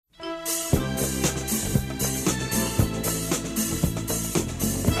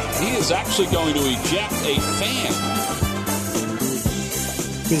is actually going to eject a fan.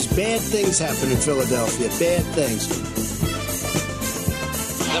 Because bad things happen in Philadelphia. Bad things. The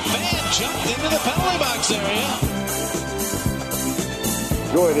fan jumped into the penalty box area.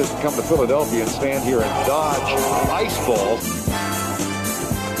 Joy it is to come to Philadelphia and stand here and dodge ice balls.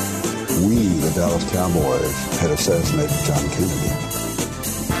 We, the Dallas Cowboys, had assassinated John Kennedy.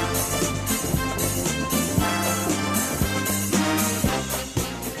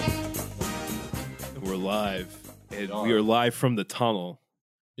 We're live. And we are live from the tunnel.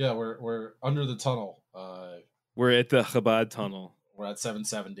 Yeah, we're under the tunnel. We're at the Chabad tunnel. We're at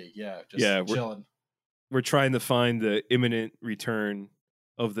 770. Yeah, just chilling. We're trying to find the imminent return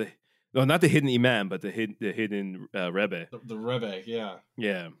of not the hidden imam, but the hidden Rebbe. The Rebbe, yeah.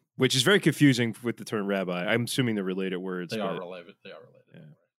 Yeah, which is very confusing with the term rabbi. I'm assuming they're related words. They are related. Yeah,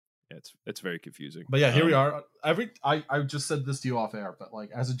 it's very confusing. But yeah, here we are. I just said this to you off air, but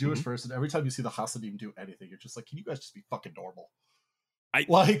like as a Jewish person, every time you see the Hasidim do anything, you're just like, can you guys just be fucking normal?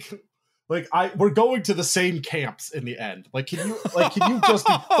 We're going to the same camps in the end. Like, can you just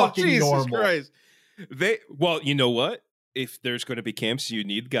be fucking normal? Christ. Well, you know what? If there's going to be camps, you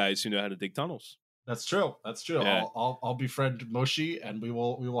need guys who know how to dig tunnels. That's true. Yeah. I'll befriend Moshe, and we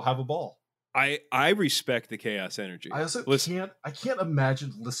will have a ball. I respect the chaos energy. I also can't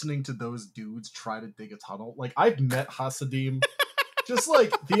imagine listening to those dudes try to dig a tunnel. Like, I've met Hasidim. Just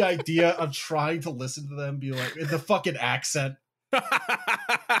like the idea of trying to listen to them be like in the fucking accent.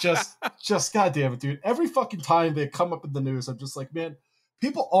 just goddamn it, dude. Every fucking time they come up in the news, I'm just like, man,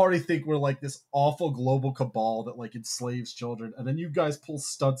 people already think we're like this awful global cabal that like enslaves children, and then you guys pull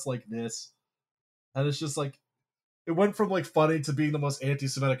stunts like this, and it's just like it went from like funny to being the most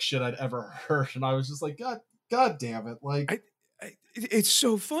anti-Semitic shit I'd ever heard, and I was just like, God damn it, like it's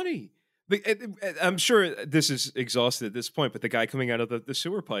so funny. I'm sure this is exhausted at this point, but the guy coming out of the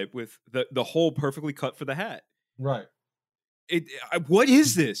sewer pipe with the hole perfectly cut for the hat, right? What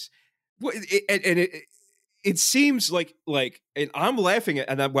is this? It seems like, and I'm laughing at,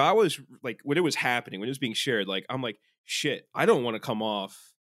 and I was like, when it was happening, when it was being shared, like, I'm like, shit, I don't want to come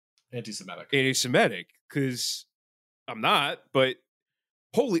off anti-Semitic because I'm not, but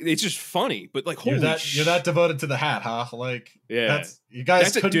holy, it's just funny. But like, holy you're that devoted to the hat, huh? Like, yeah,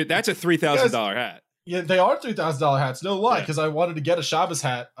 that's a $3,000 hat. Yeah, they are $3,000 hats. No lie, because I wanted to get a Shabbos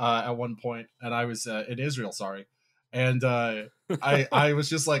hat at one point, and I was in Israel. Sorry. And I was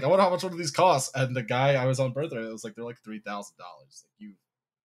just like, I wonder how much one of these costs. And the guy I was on birthday, it was like, they're like $3,000.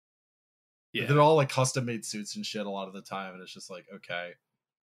 Like they're all like custom made suits and shit a lot of the time. And it's just like, okay,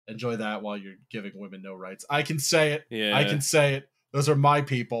 enjoy that while you're giving women no rights. I can say it. Yeah. I can say it. Those are my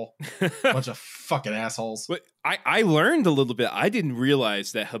people. Bunch of fucking assholes. But I learned a little bit. I didn't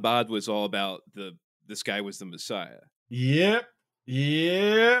realize that Chabad was all about this guy was the Messiah. Yep.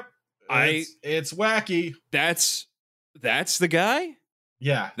 It's wacky. That's the guy?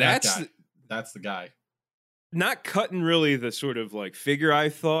 Yeah, that's the guy. Not cutting really the sort of like figure I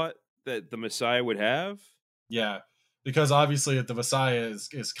thought that the Messiah would have. Yeah, because obviously if the Messiah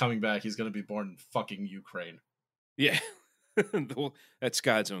is coming back, he's going to be born in fucking Ukraine. Yeah. Well, that's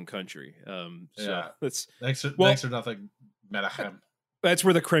God's own country. So that's thanks for nothing, Menachem. That's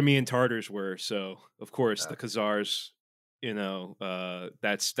where the Crimean Tatars were. So of course the Khazars, that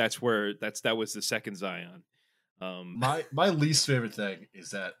was the second Zion. My least favorite thing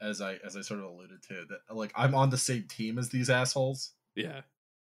is that as I sort of alluded to, that like I'm on the same team as these assholes. Yeah.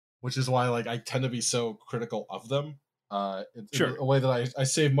 Which is why like I tend to be so critical of them. Sure. In a way that I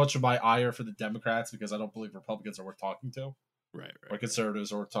save much of my ire for the Democrats because I don't believe Republicans are worth talking to. Right. Or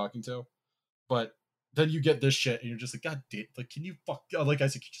conservatives are worth talking to. But then you get this shit and you're just like, God damn, like can you like I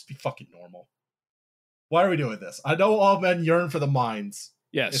said, can you just be fucking normal? Why are we doing this? I know all men yearn for the mines.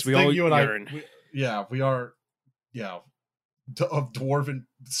 Yes, we all yearn. We are. Yeah, of dwarven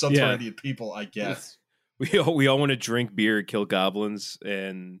subterranean people, I guess. We all want to drink beer, kill goblins,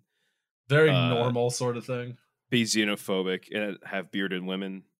 and very normal sort of thing. Be xenophobic and have bearded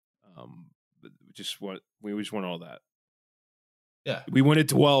women. We just want all that. Yeah, we want to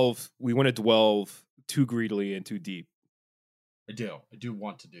dwell too greedily and too deep. I do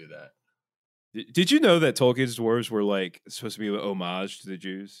want to do that. Did you know that Tolkien's dwarves were like supposed to be an homage to the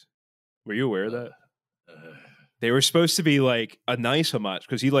Jews? Were you aware of that? They were supposed to be like a nice homage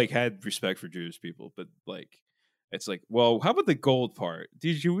because he like had respect for Jewish people, but like it's like, well, how about the gold part?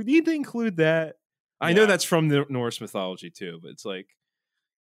 Did you need to include that? I know that's from the Norse mythology too, but it's like,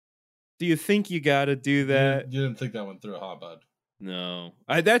 do you think you got to do that? You didn't think that went through, huh, bud? No,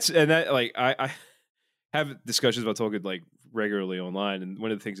 I have discussions about Tolkien like regularly online, and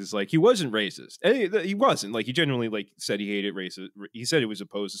one of the things is like he wasn't racist. And he wasn't like he genuinely like said he hated racism. He said he was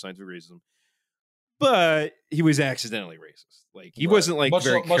opposed to scientific racism, but he was accidentally racist. Like he wasn't like much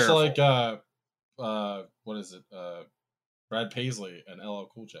very like careful. what is it? Brad Paisley and LL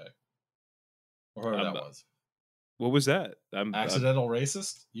Cool J, or whoever that was. What was that? Accidental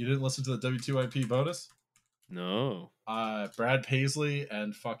racist. You didn't listen to the W2IP bonus? No. Brad Paisley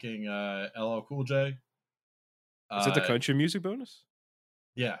and fucking LL Cool J. Is it the country music bonus?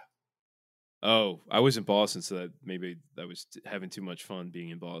 Yeah. Oh, I was in Boston, so that maybe I was having too much fun being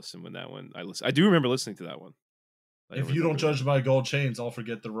in Boston when that one. I do remember listening to that one. If you don't judge by gold chains, I'll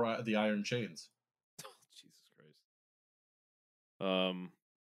forget the iron chains. Jesus Christ.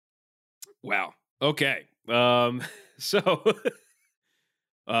 Wow. Okay. So,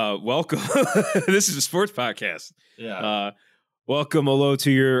 welcome. This is a sports podcast. Yeah. Welcome, hello, to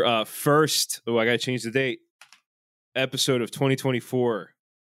your first. Oh, I gotta change the date. Episode of 2024.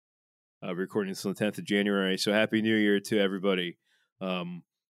 Recording this on the 10th of January. So happy New Year to everybody.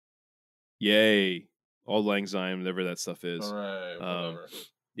 Yay. Auld Lang Syne, whatever that stuff is. All right. Whatever.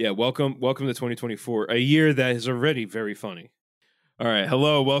 Yeah. Welcome to 2024. A year that is already very funny. All right.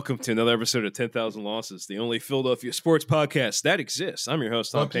 Hello. Welcome to another episode of 10,000 Losses, the only Philadelphia sports podcast that exists. I'm your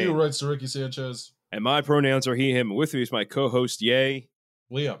host, Tom Fuck Payne. you, writes to Ricky Sanchez. And my pronouns are he, him. And with me is my co-host, Yay.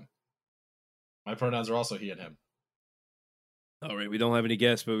 Liam. My pronouns are also he and him. All right. We don't have any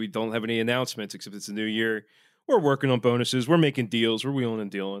guests, but we don't have any announcements except it's a new year. We're working on bonuses. We're making deals. We're wheeling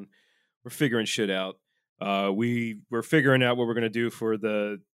and dealing. We're figuring shit out. We're figuring out what we're going to do for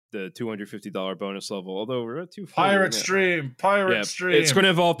the $250 bonus level, although we're at 240. Pirate Stream. It's going to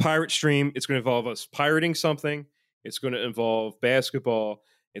involve Pirate Stream. It's going to involve us pirating something. It's going to involve basketball.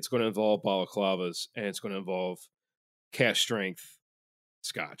 It's going to involve balaclavas. And it's going to involve cash strength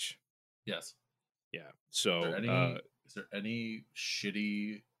scotch. Yes. Yeah. So, is there any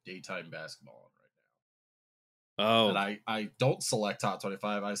shitty daytime basketball on right now? Oh. And I don't select top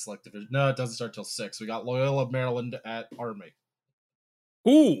 25. I select division. No, it doesn't start till 6. We got Loyola Maryland at Army.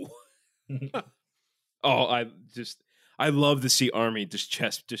 Ooh. I love to see Army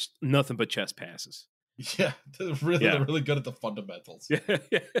just nothing but chest passes. Yeah, they're really good at the fundamentals. Yeah.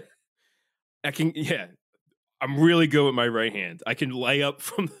 I'm really good with my right hand. I can only lay up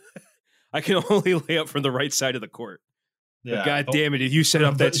from the right side of the court. Yeah. But God damn it, if you set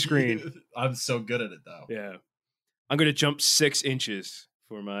up that screen. I'm so good at it though. Yeah. I'm gonna jump 6 inches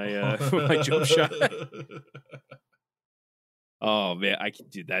for my jump shot. Oh man, I can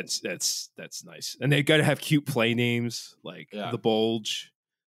do that's nice. And they gotta have cute play names like the Bulge,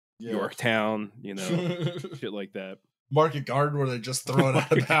 Yorktown, shit like that. Market Garden where they just throw it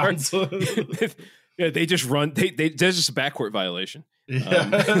out of bounds. Yeah, they just run. There's just a backcourt violation.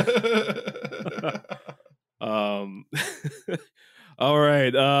 Yeah. All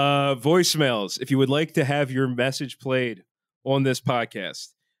right. Voicemails. If you would like to have your message played on this podcast,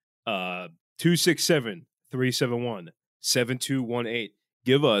 267-371-7218.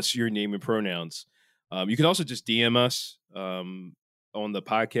 Give us your name and pronouns. You can also just DM us on the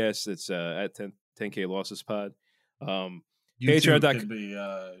podcast. It's at 10K Losses Pod. Patreon.com could be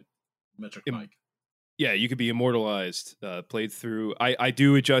Metric Mike. Yeah, you could be immortalized, played through. I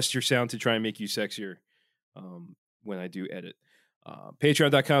do adjust your sound to try and make you sexier when I do edit.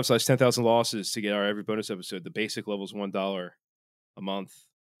 Patreon.com/10,000 Losses to get our every bonus episode. The basic level is $1 a month,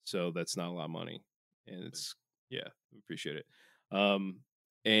 so that's not a lot of money, and it's we appreciate it.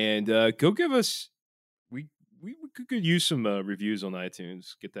 And go give us. We could use some reviews on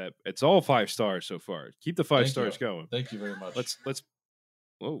iTunes. Get that. It's all 5 stars so far. Keep the 5 stars going. Thank you very much. Let's.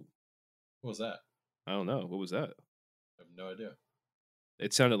 Whoa. What was that? I don't know. What was that? I have no idea.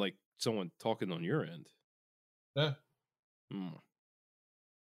 It sounded like someone talking on your end. Yeah.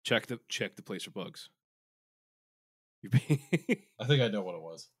 Check the place for bugs. I think I know what it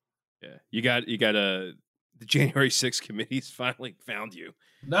was. Yeah. You got the January 6th committees finally found you.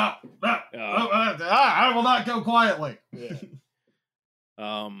 No. I will not go quietly. Yeah.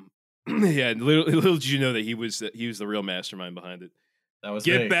 Yeah. Little did you know that he was the real mastermind behind it. That was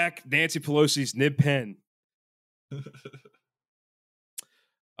Get back Nancy Pelosi's nib pen.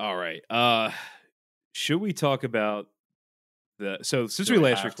 All right. Should we talk about since we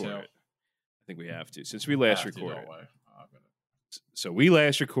last recorded? I think we have to. Since we last recorded. So we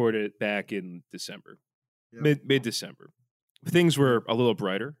last recorded back in December. Yep. Mid-December. Things were a little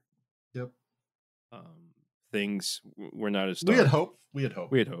brighter. Yep. Things were not as dark. We had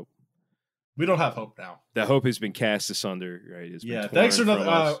hope. We don't have hope now. That hope has been cast asunder, right? Thanks for nothing.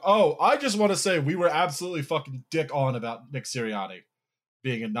 I just want to say we were absolutely fucking dick on about Nick Sirianni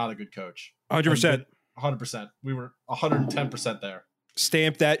being not a good coach. 100%. 100%. We were 110% there.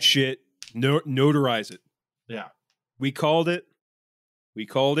 Stamp that shit. Notarize it. Yeah. We called it. We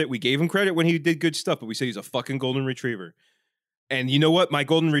gave him credit when he did good stuff, but we say he's a fucking golden retriever. And you know what? My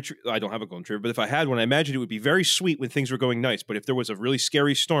golden retriever, I don't have a golden retriever, but if I had one, I imagine it would be very sweet when things were going nice. But if there was a really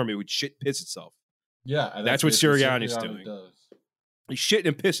scary storm, it would shit piss itself. Yeah. And that's what Sirianni's Sirianni doing. does. He's shitting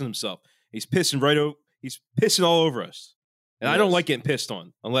and pissing himself. He's pissing he's pissing all over us. And I don't like getting pissed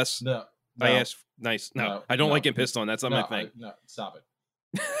on unless I ask nice. No, I don't like getting pissed on. That's not my thing. No, stop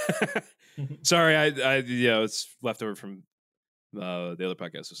it. Sorry, it's left over from the other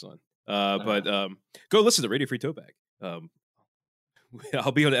podcast was on. But go listen to Radio Free Towbag.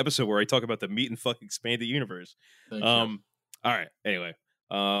 I'll be on an episode where I talk about the Meat and Fuck Expanded Universe. All right. Anyway,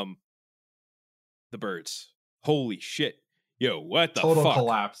 the Birds. Holy shit. Yo, what the Total fuck?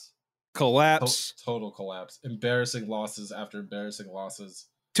 collapse. Total collapse. Embarrassing losses after embarrassing losses.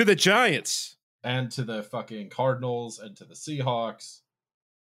 To the Giants. And to the fucking Cardinals and to the Seahawks.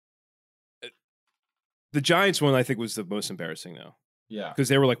 The Giants one, I think, was the most embarrassing, though. Yeah. Because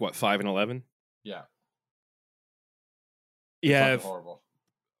they were like, what, 5-11? Yeah. Yeah. Horrible.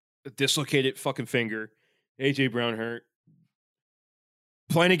 A dislocated fucking finger. A.J. Brown hurt.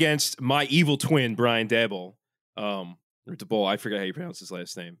 Playing against my evil twin, Brian Daboll. Or DeBoll, I forget how you pronounce his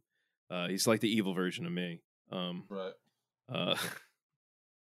last name. He's like the evil version of me. Right.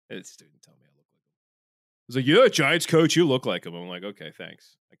 This didn't tell me I look like him. I was like, yeah, Giants coach, you look like him. I'm like, okay,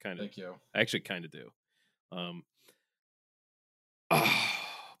 thanks. Thank you. I actually kind of do.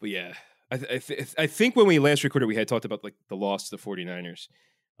 But yeah, I think when we last recorded, we had talked about like the loss to the 49ers,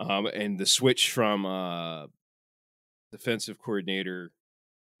 and the switch from defensive coordinator,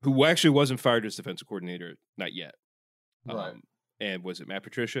 who actually wasn't fired as defensive coordinator, not yet. Right. And was it Matt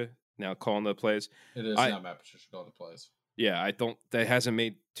Patricia now calling the plays? It is now Matt Patricia calling the plays. Yeah, that hasn't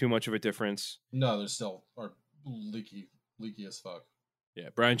made too much of a difference. No, they're still are leaky as fuck. Yeah,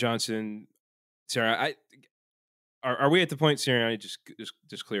 Brian Johnson, Sarah. Are we at the point, Sirianni,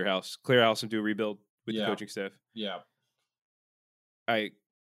 just clear house and do a rebuild with the coaching staff? Yeah.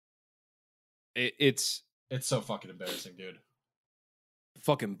 It's so fucking embarrassing, dude.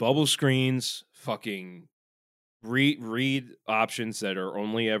 Fucking bubble screens, fucking read options that are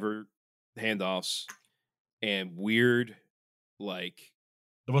only ever handoffs, and weird, like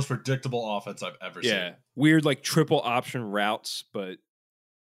the most predictable offense I've ever seen. Yeah, weird like triple option routes, but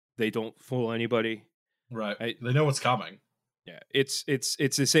they don't fool anybody. Right, they know what's coming. Yeah, it's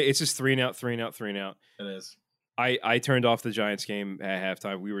just 3 and out. It is. I turned off the Giants game at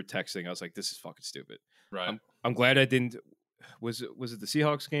halftime. We were texting. I was like, "This is fucking stupid." Right. I'm glad I didn't. Was it the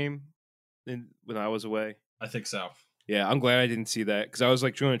Seahawks game when I was away? I think so. Yeah, I'm glad I didn't see that because I was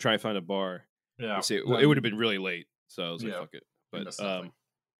like trying to try and find a bar. Yeah, it would have been really late, so I was like, "Fuck it." But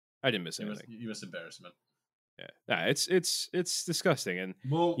I didn't miss anything. You missed embarrassment. Yeah, nah, it's disgusting, and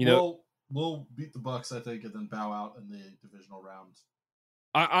we'll beat the Bucs, I think, and then bow out in the divisional round.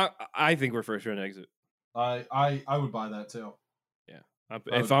 I think we're first round exit. I would buy that too. Yeah,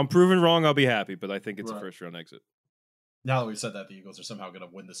 if I'm proven wrong, I'll be happy. But I think it's a first round exit. Now that we've said that, the Eagles are somehow going to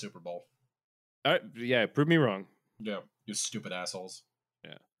win the Super Bowl. All right, yeah, prove me wrong. Yeah, you stupid assholes.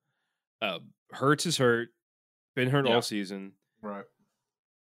 Yeah, Hurts is hurt. Been hurt all season. Right.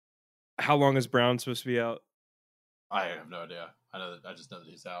 How long is Brown supposed to be out? I have no idea. I just know that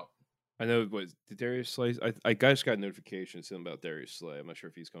he's out. I know did Darius Slay. I just got a notification something about Darius Slay. I'm not sure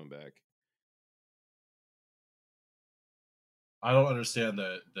if he's coming back. I don't understand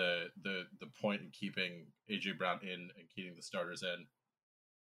the point in keeping AJ Brown in and keeping the starters in.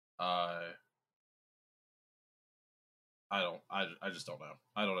 I just don't know.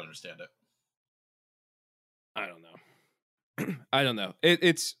 I don't understand it. I don't know. I don't know.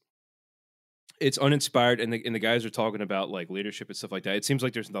 It's uninspired, and the guys are talking about like leadership and stuff like that. It seems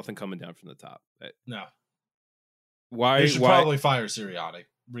like there's nothing coming down from the top. No. Why? You should probably fire Sirianni.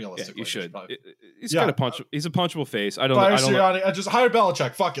 Realistically, you should. He's got a punch. He's a punchable face. I don't. Fire Sirianni. I just hire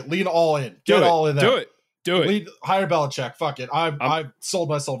Belichick. Fuck it. Lean all in. Get all in there. Do it. Hire Belichick. Fuck it. I've sold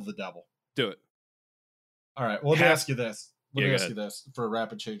my soul to the devil. Do it. All right. Well, let me ask you this. Let me ask you this for a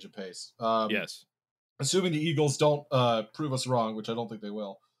rapid change of pace. Yes. Assuming the Eagles don't prove us wrong, which I don't think they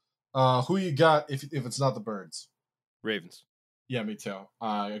will. Who you got if it's not the Birds? Ravens. Yeah, me too.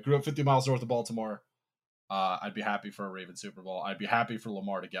 I grew up 50 miles north of Baltimore. I'd be happy for a Ravens Super Bowl. I'd be happy for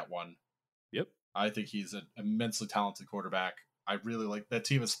Lamar to get one. Yep. I think he's an immensely talented quarterback. I really like that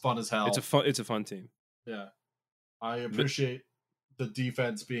team. Is fun as hell. It's a fun team. Yeah. I appreciate the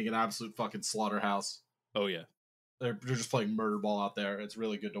defense being an absolute fucking slaughterhouse. Oh yeah. They're just playing murder ball out there. It's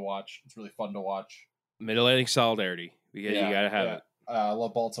really good to watch. It's really fun to watch. Middle-Atlantic solidarity. You gotta have it. I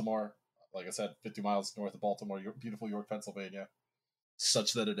love Baltimore. like I said, 50 miles north of Baltimore, beautiful York, Pennsylvania,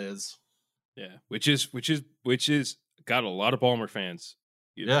 such that it is. Yeah, which is got a lot of Baltimore fans.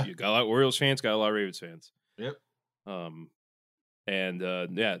 You got a lot of Orioles fans, got a lot of Ravens fans. Yep. And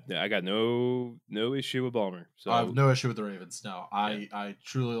I got no issue with Baltimore. So I have no issue with the Ravens. No, I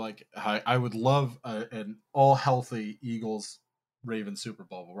truly like. I would love an all healthy Eagles Ravens Super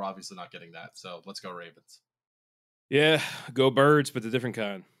Bowl, but we're obviously not getting that. So let's go Ravens. Yeah, go Birds, but the different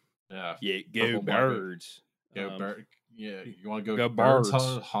kind. Yeah, go Birds. Go Birds. Yeah, you want to go Birds,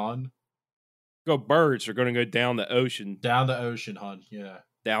 Birds. Hun? Go Birds. They're going to go down the ocean. Down the ocean, Hun. Yeah.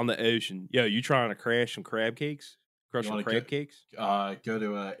 Down the ocean. Yo, you trying to crash some crab cakes? Crush some crab cakes? Go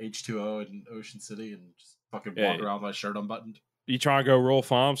to H2O in Ocean City and just fucking walk around with my shirt unbuttoned. You trying to go Royal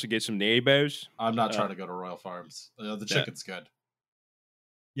Farms to get some neighbors? I'm not trying to go to Royal Farms. The chicken's good.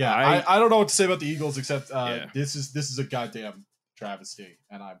 Yeah, I don't know what to say about the Eagles except this is a goddamn travesty,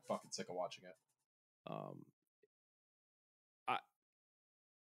 and I'm fucking sick of watching it.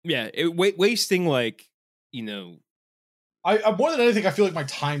 Wasting I more than anything, I feel like my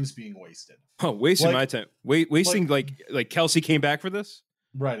time's being wasted. Oh, wasting my time. Wasting like Kelsey came back for this?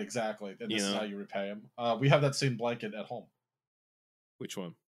 Right, exactly. And this is how you repay him. We have that same blanket at home. Which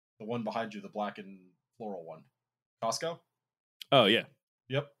one? The one behind you, the black and floral one. Costco? Oh yeah.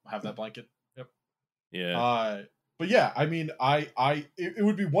 Yep. I have that blanket. Yep. Yeah. But yeah, I mean, it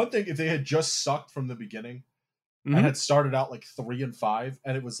would be one thing if they had just sucked from the beginning and had started out like 3-5,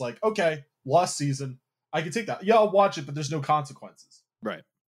 and it was like, okay, lost season. I can take that. Yeah, I'll watch it, but there's no consequences. Right.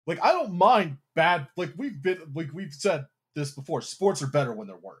 Like, I don't mind bad. Like we've said this before. Sports are better when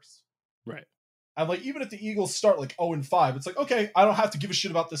they're worse. Right. And like, even if the Eagles start like 0-5, it's like, okay, I don't have to give a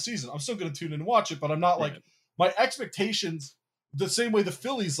shit about this season. I'm still going to tune in and watch it, but I'm not like my expectations. The same way the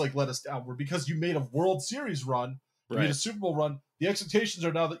Phillies like let us down were because you made a World Series run, you made a Super Bowl run. The expectations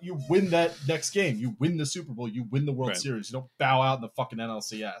are now that you win that next game, you win the Super Bowl, you win the World Series. You don't bow out in the fucking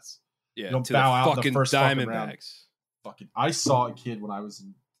NLCS. Yeah, you don't bow out in the first fucking round. Fucking, I saw a kid when I was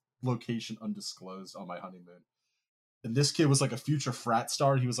in location undisclosed on my honeymoon, and this kid was like a future frat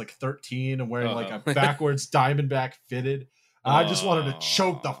star. He was like 13 and wearing like a backwards Diamondback fitted. And I just wanted to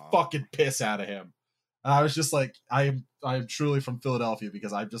choke the fucking piss out of him. And I was just like, I am truly from Philadelphia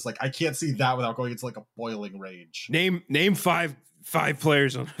because I'm just like, I can't see that without going into like a boiling rage. Name five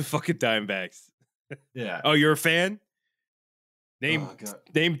players on the fucking Diamondbacks. Yeah. Oh, you're a fan? Name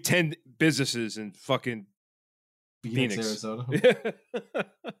 10 businesses in fucking Phoenix. Arizona.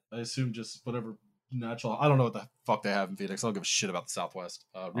 I assume just whatever natural. I don't know what the fuck they have in Phoenix. I don't give a shit about the Southwest.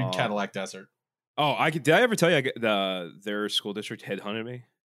 Read Cadillac Desert. Oh, did I ever tell you their school district headhunted me?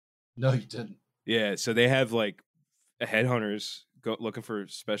 No, you didn't. Yeah, so they have like headhunters looking for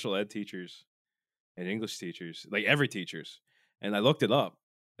special ed teachers and English teachers, like every teachers. And I looked it up,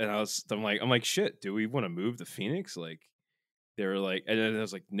 and I'm like, shit, do we want to move to Phoenix? Like, they were like, and then I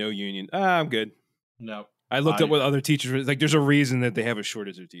was like, no union. I'm good. No. I looked up what other teachers like. There's a reason that they have a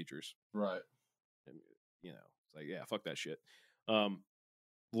shortage of teachers, right? And, it's like, yeah, fuck that shit.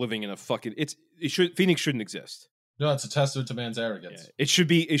 Living in a fucking Phoenix shouldn't exist. No, it's a testament to man's arrogance. Yeah. It should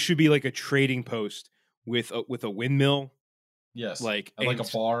be like a trading post with a windmill. Yes, like a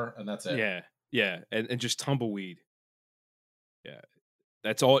bar, and that's it. Yeah, and just tumbleweed. Yeah,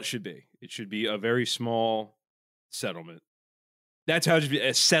 that's all it should be. It should be a very small settlement. That's how it should be.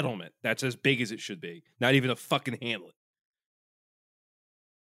 A settlement. That's as big as it should be. Not even a fucking hamlet.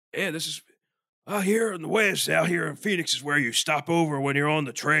 Yeah, this is out here in the West, out here in Phoenix is where you stop over when you're on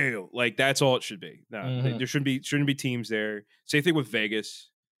the trail. Like, that's all it should be. No, there shouldn't be teams there. Same thing with Vegas.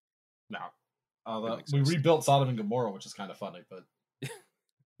 No. We rebuilt Sodom and Gomorrah, which is kind of funny, but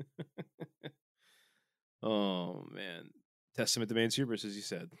oh man. Testament to man's hubris, as you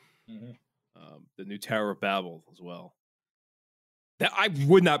said. The new Tower of Babel as well. That I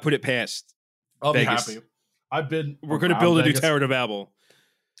would not put it past. I'll Vegas. be happy. We're going to build a new Tower of Babel.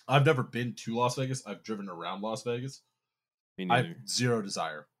 I've never been to Las Vegas. I've driven around Las Vegas. I have zero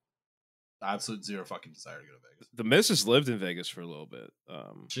desire. Absolute zero fucking desire to go to Vegas. The missus lived in Vegas for a little bit.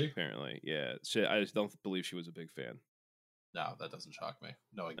 She? Apparently, yeah. I just don't believe she was a big fan. No, that doesn't shock me.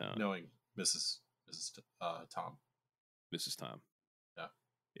 Knowing Mrs. Tom. Mrs. Tom.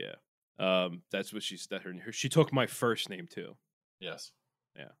 Yeah. That's what she took my first name too. Yes.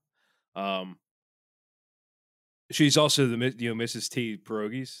 Yeah. She's also the Mrs. T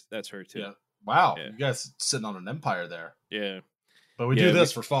Pierogies. That's her too. Yeah. Wow. Yeah. You guys sitting on an empire there. Yeah. But we do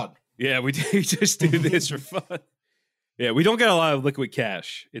this for fun. Yeah, we just do this for fun. Yeah, we don't get a lot of liquid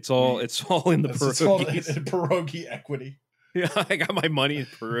cash. It's all in the pierogies. It's all in pierogi equity. Yeah, I got my money in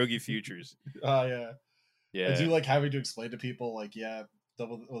pierogi futures. Yeah. Yeah. I do like having to explain to people, like, yeah,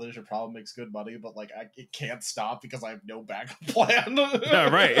 there's your problem makes good money, but like it can't stop because I have no backup plan. Yeah,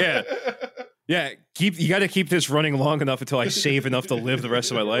 right. Yeah. Yeah, you got to keep this running long enough until I save enough to live the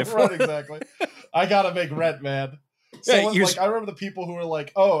rest of my life. Right, exactly. I gotta make rent, man. So Yeah, like, I remember the people who were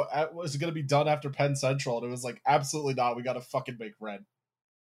like, "Oh, was it gonna be done after Penn Central?" And it was like, "Absolutely not. We gotta fucking make rent."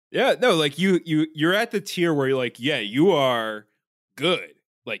 Yeah, no, like you're at the tier where you're like, yeah, you are good,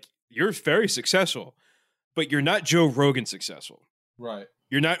 like you're very successful, but you're not Joe Rogan successful. Right.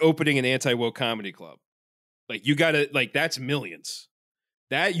 You're not opening an anti-woke comedy club. Like you gotta, like that's millions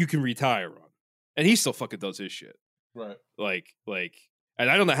that you can retire on. And he still fucking does his shit. Right. Like, and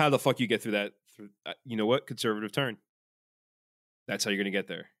I don't know how the fuck you get through that. You know what? Conservative turn. That's how you're gonna get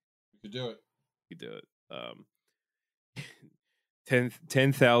there. You could do it. You do it.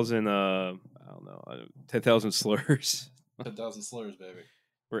 10,000. I don't know. 10,000 slurs. 10,000 slurs, baby.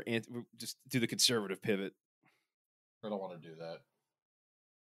 We're just do the conservative pivot. I don't want to do that.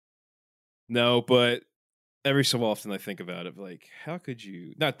 No, but every so often I think about it. Like, how could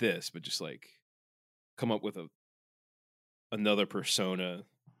you? Not this, but just like come up with another persona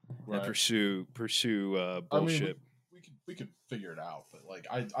and pursue bullshit. I mean, we could figure it out, but like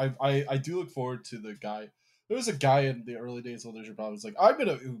I do look forward to the guy. There was a guy in the early days of There's Your Problem. Like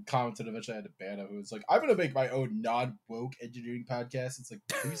who commented eventually. I had to ban him. Who was like, I'm gonna make my own non-woke engineering podcast. It's like,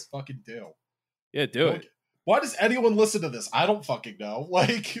 please fucking do. Yeah, do like, it. Why does anyone listen to this? I don't fucking know.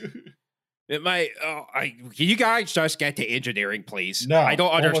 Like, it might. Can you guys just get to engineering, please? No, I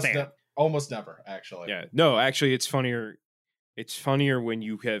don't understand. Almost never, actually. Yeah, no, actually, it's funnier. It's funnier when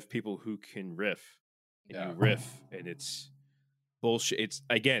you have people who can riff, and you riff, and it's bullshit. It's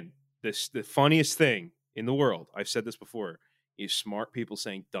again, the funniest thing in the world. I've said this before: is smart people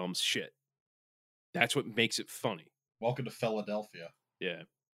saying dumb shit. That's what makes it funny. Welcome to Philadelphia. Yeah,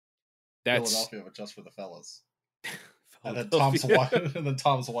 Philadelphia, but just for the fellas. And then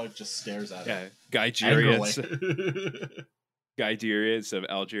Tom's wife just stares at him. Guy Darius. Guy Darius of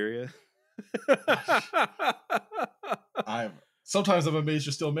Algeria. Sometimes I'm amazed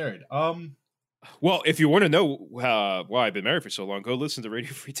you're still married. Well, if you want to know why I've been married for so long, go listen to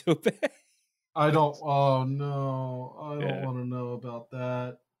Radio Free Tope. I don't. Oh no, I don't want to know about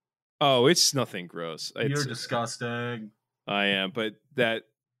that. Oh, it's nothing gross. You're disgusting. I am, but that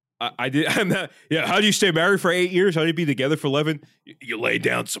I did. I'm not. Yeah. How do you stay married for 8 years? How do you be together for 11? You lay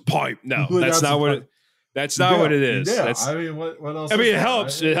down some pipe. No, that's not what. That's not what it is. Yeah. I mean, what else? I mean, it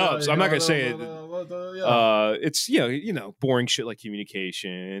helps. It helps. I'm not gonna say it. It's boring shit like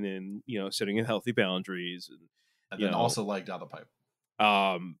communication and setting in healthy boundaries and then also laying down the pipe.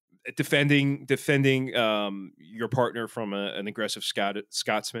 Defending your partner from an aggressive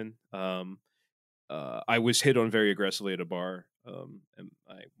Scotsman. I was hit on very aggressively at a bar, and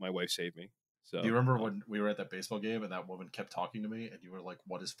my wife saved me. So, do you remember when we were at that baseball game and that woman kept talking to me and you were like,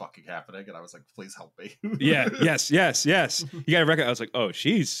 "What is fucking happening?" And I was like, "Please help me." Yeah. Yes. You gotta recognize. I was like, "Oh,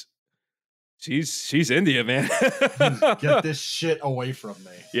 she's India, man." Get this shit away from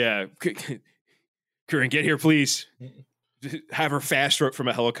me. Yeah, Corinne, get here, please. Have her fast rope from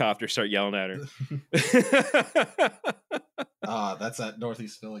a helicopter. Start yelling at her. That's that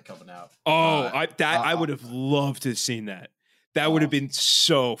Northeast Philly coming out. Oh, I would have loved to have seen that. That would have been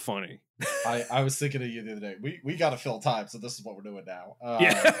so funny. I was thinking of you the other day. We got to fill time, so this is what we're doing now.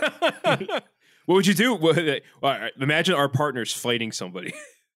 Yeah. What would you do? All right, imagine our partners fighting somebody.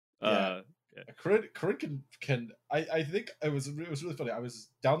 Yeah. Corinne can. I think it was really funny. I was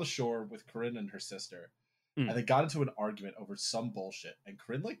down the shore with Corinne and her sister, and they got into an argument over some bullshit. And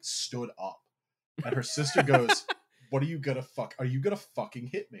Corinne like stood up, and her sister goes, "What are you gonna fuck? Are you gonna fucking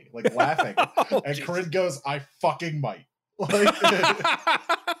hit me?" Like laughing, and Jesus. Corinne goes, "I fucking might." Like,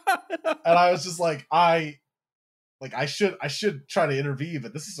 and I was just like, I should try to intervene,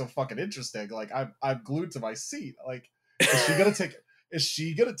 but this is so fucking interesting. Like I'm glued to my seat. Like, is she gonna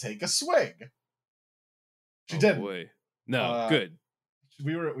take a swing? She didn't. Boy. No, good.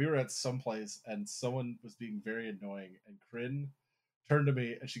 We were at some place and someone was being very annoying, and Corinne turned to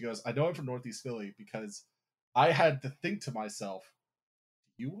me and she goes, "I know I'm from Northeast Philly because I had to think to myself,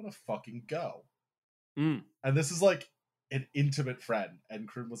 do you want to fucking go?" And this is like an intimate friend, and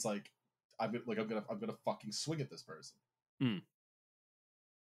Corinne was like, I'm gonna fucking swing at this person."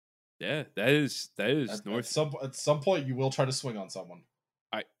 Yeah, that is North. At some point, you will try to swing on someone.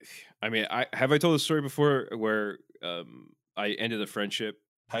 I mean, I told the story before where I ended a friendship.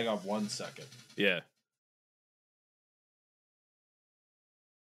 Hang on 1 second. Yeah.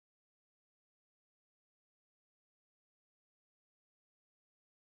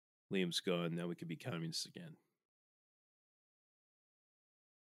 Liam's gone. Now we can be communists again.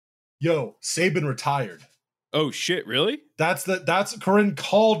 Yo, Saban retired. Oh shit! Really? That's Corinne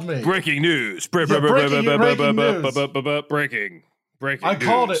called me. Breaking news. Breaking news. Breaking. I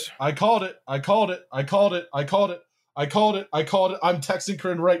called it. I'm texting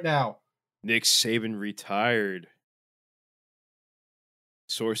Corinne right now. Nick Saban retired.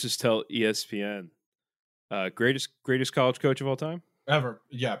 Sources tell ESPN. Greatest college coach of all time? Ever.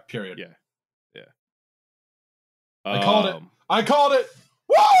 Yeah, period. Yeah. I called it.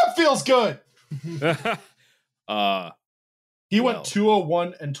 Woo! It feels good. He went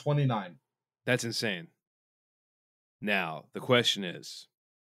 201-29. That's insane. Now, the question is,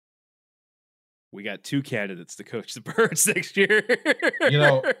 we got 2 candidates to coach the Birds next year.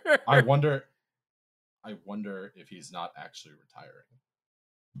 I wonder if he's not actually retiring.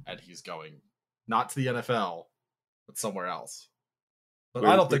 And he's going not to the NFL, but somewhere else. But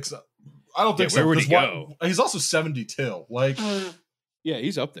I don't think so. I don't think so. Where would he go? He's also 72. Like, yeah,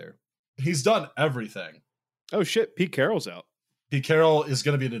 he's up there. He's done everything. Oh shit, Pete Carroll's out. Pete Carroll is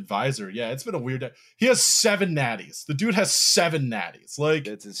going to be an advisor. Yeah, it's been a weird day. He has 7 natties. The dude has 7 natties. Like,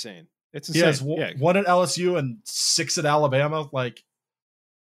 it's insane. It's insane. He has one at LSU and 6 at Alabama. Like,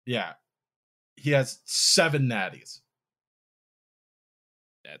 yeah, he has 7 natties.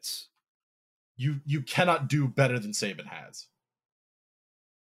 That's you cannot do better than Saban has.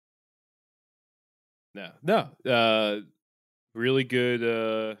 No. Really good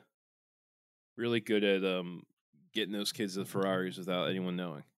at getting those kids the Ferraris without anyone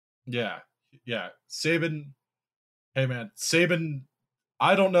knowing. Yeah. Saban. Hey man, Saban.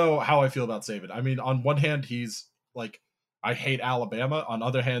 I don't know how I feel about Saban. I mean, on one hand, he's like, I hate Alabama. On the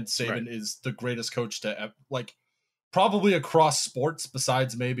other hand, Saban is the greatest coach to ever, like, probably across sports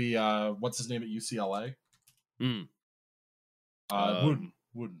besides maybe what's his name at UCLA? Wooden.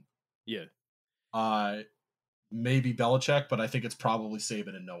 Yeah. Maybe Belichick, but I think it's probably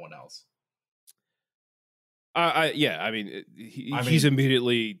Saban and no one else. He's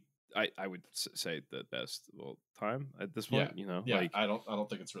immediately, I would say, the best of all time at this point. Yeah, I don't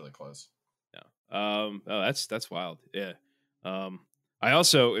think it's really close. No. That's wild. Yeah. I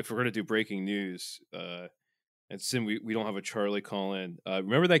also, if we're gonna do breaking news, and since we don't have a Charlie call in,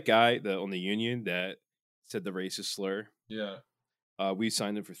 remember that guy on the Union that said the racist slur? Yeah. We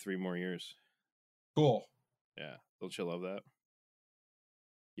signed him for 3 more years. Cool. Yeah. Don't you love that?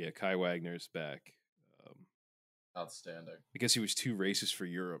 Yeah, Kai Wagner's back. Outstanding. I guess he was too racist for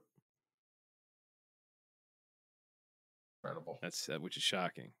Europe. Incredible. Which is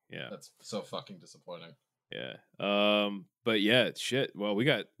shocking. Yeah. That's so fucking disappointing. Yeah. But yeah, shit. Well, we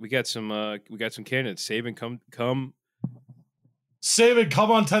got some candidates. Saban come. Saban,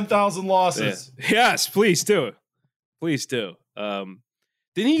 come on 10,000 losses. Yeah. Yes, please do. Please do.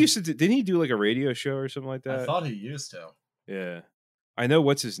 Didn't he do like a radio show or something like that? I thought he used to. Yeah. I know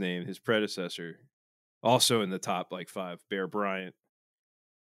what's his name, his predecessor. Also in the top like 5, Bear Bryant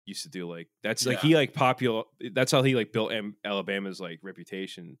used to do like he like popular. That's how he like built Alabama's like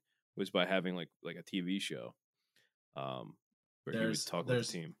reputation, was by having like a TV show. Where he would talk with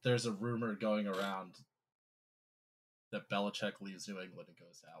the team. There's a rumor going around that Belichick leaves New England and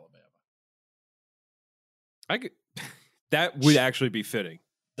goes to Alabama. That would actually be fitting.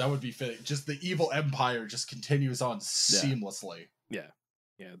 That would be fitting. Just the evil empire just continues on seamlessly. Yeah.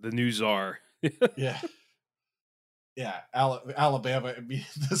 The new czar. Yeah. Alabama,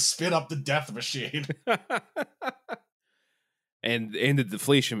 the spin up the death machine. and the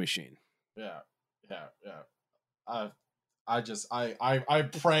deflation machine. Yeah. I'm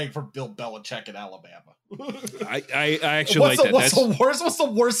praying for Bill Belichick in Alabama. I actually like that. What's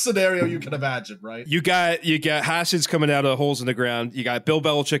the worst scenario you can imagine, right? You got Haskins coming out of holes in the ground. You got Bill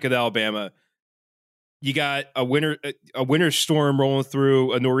Belichick at Alabama. You got a winter storm rolling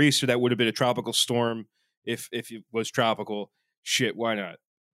through, a nor'easter that would have been a tropical storm if it was tropical. Shit, why not?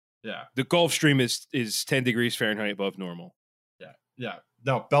 Yeah. The Gulf Stream is 10 degrees Fahrenheit above normal. Yeah.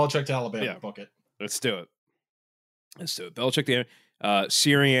 No, Belichick to Alabama. Yeah. Book it. Let's do it. Belichick to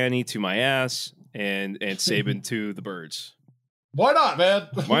Sirianni to my ass and Saban to the Birds. Why not, man?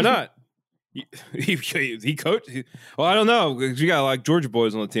 Why not? He coached. Well, I don't know. You got like Georgia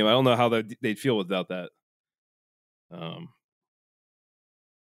boys on the team. I don't know how they'd feel without that.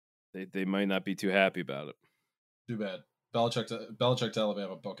 They might not be too happy about it. Too bad. Belichick to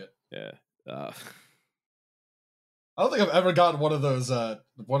Alabama. Book it. Yeah. I don't think I've ever gotten one of those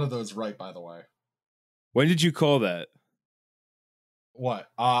right. By the way. When did you call that? What?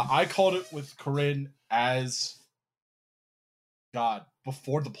 I called it with Corinne as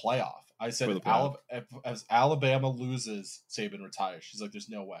before the playoff. I said as Alabama loses, Saban retires. She's like, "There's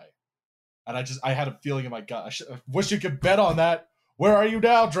no way," and I had a feeling in my gut. I wish you could bet on that. Where are you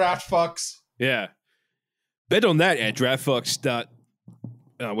now, draft fucks? Yeah, Bet on that at DraftFucks.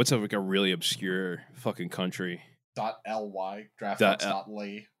 What's like a really obscure fucking country? .ly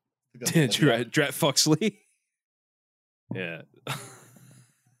DraftFucks.ly. DraftFucksly. Yeah.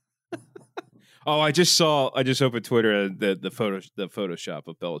 Oh, I just opened Twitter the Photoshop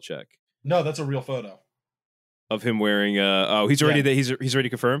of Belichick. No, that's a real photo of him wearing. He's already he's already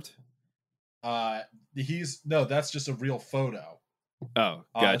confirmed. That's just a real photo. Oh,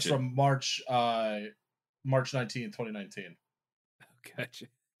 gotcha. It's from March 19, 2019. Gotcha.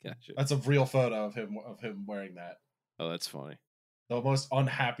 That's a real photo of him wearing that. Oh, that's funny. The most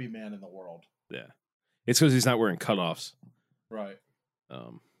unhappy man in the world. Yeah, it's because he's not wearing cutoffs. Right.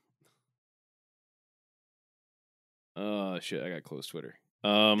 Oh shit! I got to close Twitter.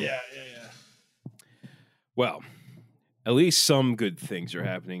 Yeah. Well, at least some good things are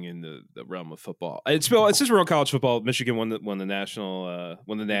happening in the realm of football. It's since we're on college football. Michigan won the national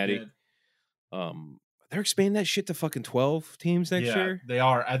won the Natty. They're expanding that shit to fucking 12 teams next year. They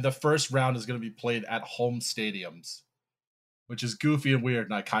are, and the first round is going to be played at home stadiums, which is goofy and weird,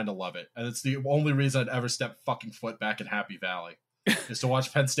 and I kind of love it. And it's the only reason I'd ever step fucking foot back in Happy Valley is to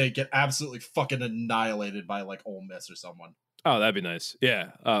watch Penn State get absolutely fucking annihilated by like Ole Miss or someone. Oh, that'd be nice.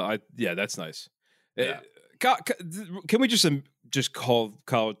 Yeah, that's nice. Yeah. Can we just call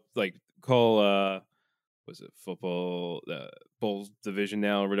was it football bowl division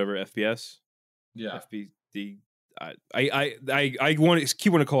now or whatever, FBS? Yeah, FBD. I want to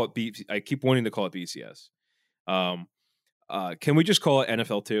keep wanting to call it B. I keep wanting to call it BCS. Can we just call it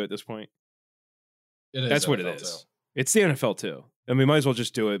NFL 2 at this point? It is. That's NFL what it is. It's the NFL 2. And we might as well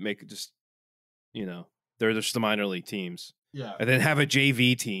just do it. Make it just, they're just the minor league teams. Yeah, and then have a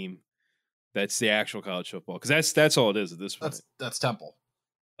JV team. That's the actual college football, because that's all it is at this point. That's Temple.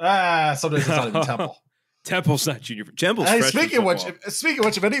 Sometimes it's not even Temple. Temple's not junior. Temple's speaking of which,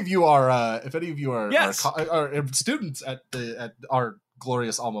 if any of you are yes. are students at our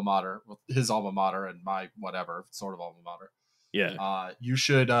glorious alma mater, his alma mater and my whatever sort of alma mater, you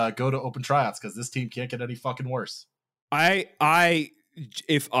should go to open tryouts because this team can't get any fucking worse.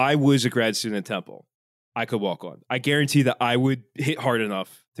 If I was a grad student at Temple, I could walk on. I guarantee that I would hit hard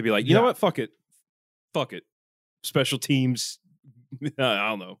enough to be like, you know what, fuck it. Special teams. I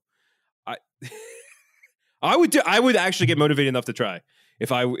don't know. I would actually get motivated enough to try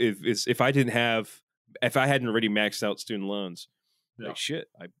if I hadn't already maxed out student loans. Yeah. Like shit,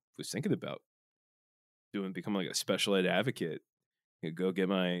 I was thinking about becoming like a special ed advocate. Go get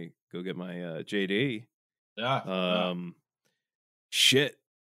my JD. Yeah. Shit.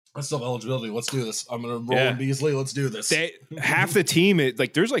 I still have eligibility. Let's do this. I'm gonna roll in Beasley. Let's do this. Half the team,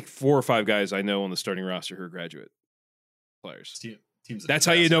 there's like 4 or 5 guys I know on the starting roster who are graduate players. That's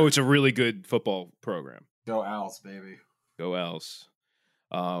how you know it's a really good football program. Go Owls, baby. Go Owls.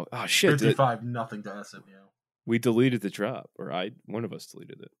 Oh shit! 55-0 to SMU. We deleted the drop, or one of us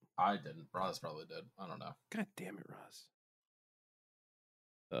deleted it. I didn't. Roz probably did. I don't know. God damn it, Roz.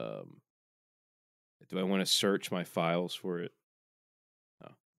 Do I want to search my files for it? No,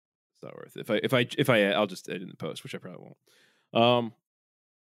 it's not worth it. If I'll just edit in the post, which I probably won't.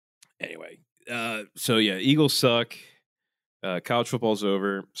 Anyway, so yeah, Eagles suck. College football's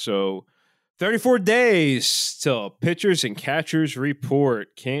over. So 34 days till pitchers and catchers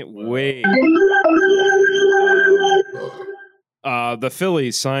report. Can't wait. The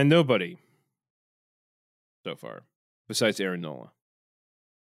Phillies signed nobody so far besides Aaron Nola.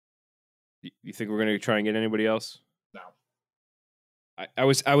 You think we're going to try and get anybody else? No. I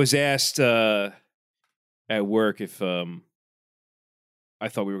was asked at work if I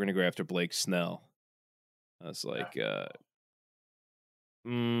thought we were going to go after Blake Snell. I was like,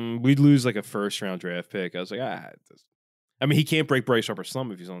 we'd lose like a first round draft pick. I was like, I mean, he can't break Bryce Harper's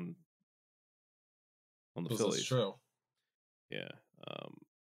thumb if he's on the Phillies. That's true. Yeah.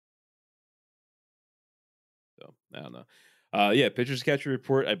 So I don't know. Yeah, pitchers catcher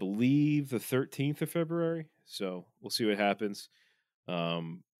report. I believe the 13th of February. So we'll see what happens.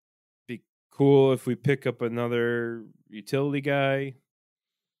 Be cool if we pick up another utility guy.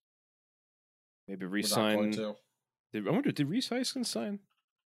 Maybe re-sign. I wonder, did Reese Hoskins sign?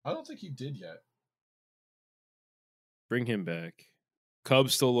 I don't think he did yet. Bring him back.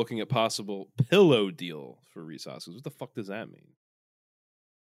 Cubs still looking at possible pillow deal for Reese Hoskins. What the fuck does that mean?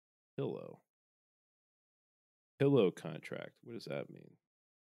 Pillow contract. What does that mean?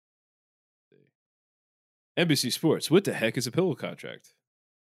 NBC Sports. What the heck is a pillow contract?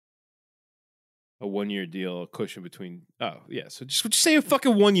 A 1-year deal, a cushion between. Oh, yeah. So just say a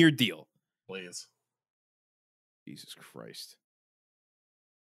fucking 1-year deal. Please. Jesus Christ.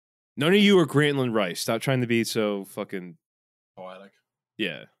 None of you are Grantland Rice. Stop trying to be so fucking poetic.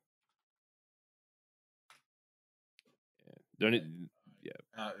 Yeah. Don't it,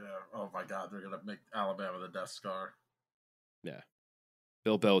 Oh my God, they're gonna make Alabama the Death Star. yeah.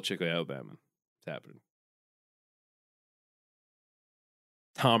 Bill Belichick of Alabama. It's happening.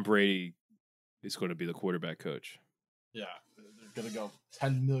 Tom Brady is going to be the quarterback coach. Yeah, they're gonna go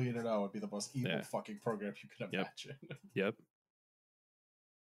 10 million and 0. It'd be the most evil fucking program you could Yep. imagine. Yep.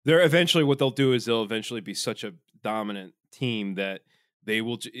 They're eventually, what they'll do is they'll eventually be such a dominant team that they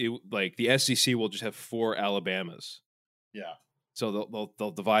will like the SEC will just have 4 Alabamas. Yeah. So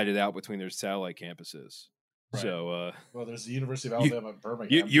they'll divide it out between their satellite campuses. Right. So well, there's the University of Alabama at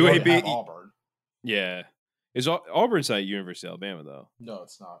Birmingham. UAB already have Auburn. Yeah, is Auburn's not University of Alabama though? No,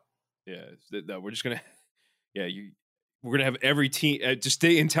 it's not. Yeah, no, we're just gonna. Yeah, we're gonna have every team. Just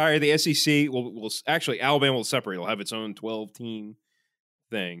the SEC. Will actually Alabama will separate. It'll have its own 12-team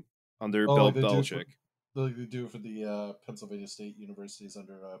thing under Bill Belichick. Like they do for the Pennsylvania State universities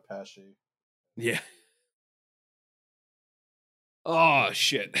under Pashy. Yeah. Oh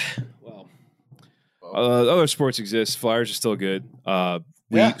shit. Well, other sports exist. Flyers are still good.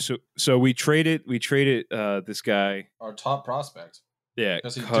 We traded this guy, our top prospect. Yeah,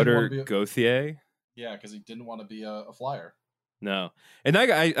 Cutter Gauthier. Yeah, because he didn't want to be a Flyer. No, and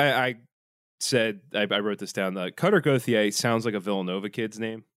I said I wrote this down. Cutter Gauthier sounds like a Villanova kid's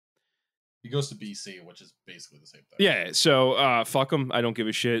name. He goes to BC, which is basically the same thing. Yeah, so fuck him. I don't give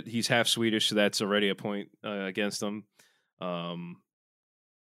a shit. He's half Swedish, so that's already a point against him.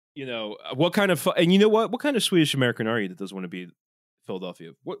 You know what kind of and you know what kind of Swedish American are you that doesn't want to be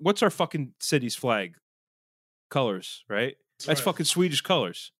Philadelphia? What's our fucking city's flag colors? Right, that's right. Fucking Swedish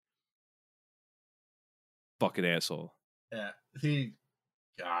colors. Fucking asshole. Yeah,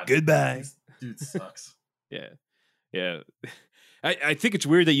 God. Goodbye. This dude sucks. Yeah. I think it's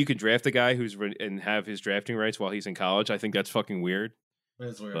weird that you can draft a guy and have his drafting rights while he's in college. I think that's fucking weird. It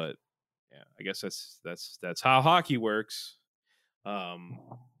is weird. But yeah, I guess that's how hockey works.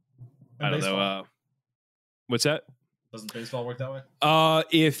 I don't know. What's that? Doesn't baseball work that way?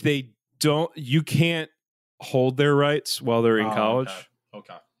 If they don't, you can't hold their rights while they're in college.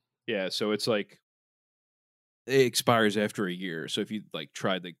 Okay. Yeah, so it's like it expires after a year. So if you like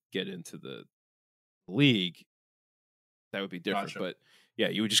tried to get into the league, that would be different. Gotcha. But yeah,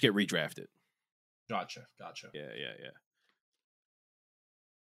 you would just get redrafted. Gotcha. Yeah.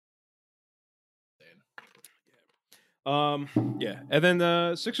 Yeah, and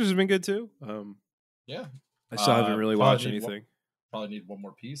then Sixers have been good too. Yeah, I still haven't really watched anything. Probably need one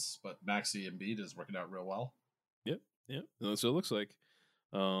more piece, but Maxey and Embiid is working out real well. Yep. That's what it looks like.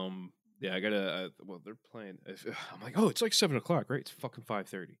 Yeah, I gotta. Well, they're playing. I'm like, oh, it's like 7:00, right? It's fucking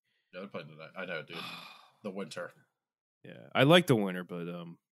 5:30. Yeah, they're playing tonight. I know, dude. The winter. Yeah, I like the winter, but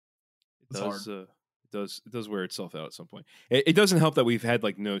it does wear itself out at some point. It doesn't help that we've had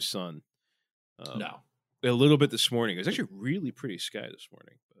like no sun. No. A little bit this morning. It was actually really pretty sky this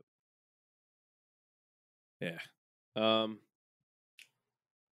morning. But yeah.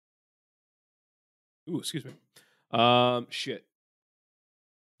 Ooh, excuse me. Shit.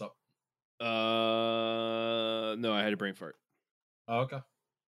 What's up? No, I had a brain fart. Oh, okay.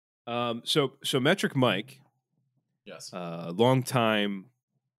 So Metric Mike, yes, longtime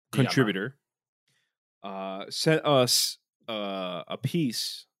contributor, sent us a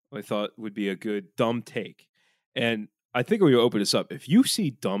piece I thought would be a good dumb take, and I think we will open this up. If you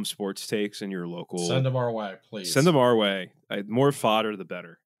see dumb sports takes in your local, send them our way, please. Send them our way. More fodder, the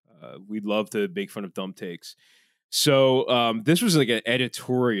better. We'd love to make fun of dumb takes. So this was like an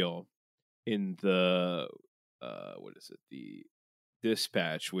editorial in the what is it? The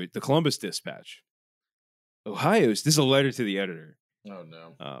Dispatch, with the Columbus Dispatch. This is a letter to the editor. Oh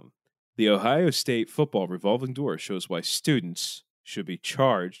no. The Ohio State football revolving door shows why students should be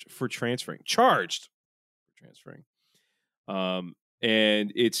charged for transferring.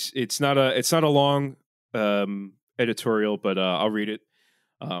 And it's not a long editorial, but I'll read it.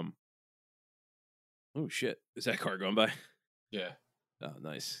 Oh shit! Is that car going by? Yeah. Oh,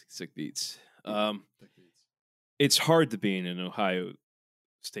 nice. Sick beats. It's hard to be an Ohio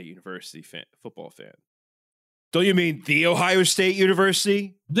State University football fan. Don't you mean the Ohio State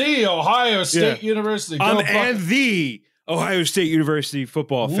University? The Ohio State University. And the Ohio State University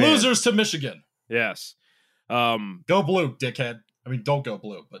football fan. Losers to Michigan. Yes. Go blue, dickhead. I mean, don't go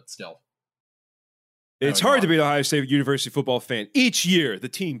blue, but still. It's hard to be an Ohio State University football fan. Each year, the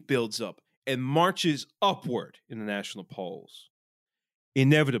team builds up and marches upward in the national polls.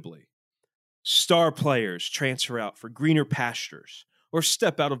 Inevitably, star players transfer out for greener pastures or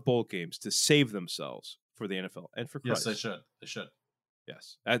step out of bowl games to save themselves for the NFL and for Christ. Yes, they should.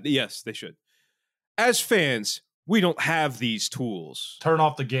 Yes. Yes, they should. As fans, we don't have these tools. Turn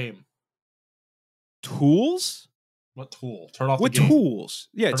off the game. Tools? What tool? Turn off What the game. tools?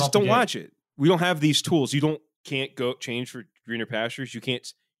 Yeah, Turn just off the don't game. watch it. We don't have these tools. You can't go change for greener pastures. You can't.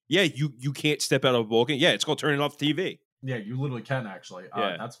 Yeah, you can't step out of a bowl game. Yeah, it's called turning off the TV. Yeah, you literally can actually.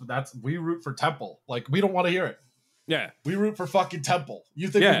 Yeah. That's we root for Temple. Like we don't want to hear it. Yeah, We root for fucking Temple. You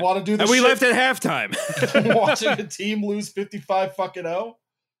think yeah. we want to do this? And we shit? left at halftime. Watching a team lose 55 fucking 0.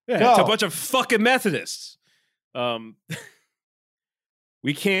 Yeah, No. it's a bunch of fucking Methodists.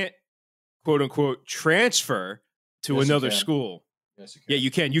 We can't, quote unquote, transfer to Yes, you another can. school. Yes, you can. Yeah,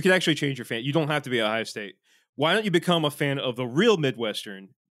 you can. You can actually change your fan. You don't have to be Ohio State. Why don't you become a fan of the real Midwestern,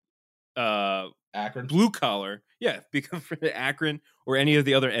 Akron. blue collar? Yeah, become for the Akron or any of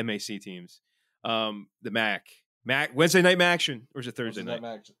the other MAC teams. The MAC, Wednesday night action, or is it Thursday night?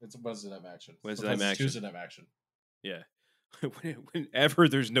 It's Wednesday night action. Wednesday night Sometimes it's action. Tuesday night action. Yeah, whenever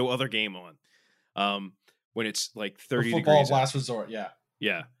there's no other game on, when it's like The 30 football degrees. of last resort. Yeah.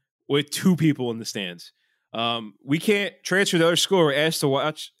 Yeah, with 2 people in the stands. We can't transfer to other school or asked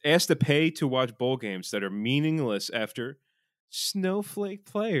to pay to watch bowl games that are meaningless after snowflake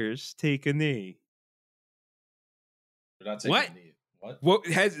players take a knee. They're not taking What? a knee. What? What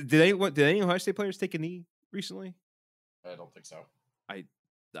did any Ohio State players take a knee recently? I don't think so. I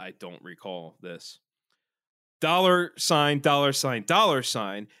don't recall this. Dollar sign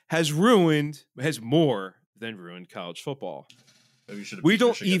has more than ruined college football. Maybe you should have We beat don't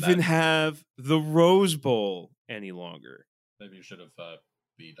Michigan even then. have the Rose Bowl any longer. Maybe you should have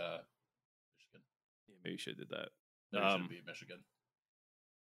beat Michigan. Yeah, maybe you should have did that. Maybe you should have beat Michigan.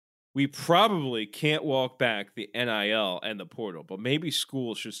 We probably can't walk back the NIL and the portal, but maybe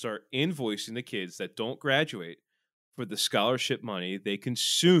schools should start invoicing the kids that don't graduate for the scholarship money they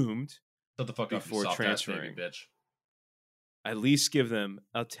consumed. Shut the fuck up, Before you soft ass transferring. baby bitch. At least give them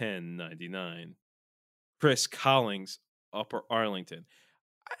a $10.99. Chris Collings, Upper Arlington.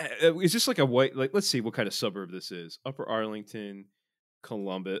 Is this like a white? Like, let's see what kind of suburb this is. Upper Arlington,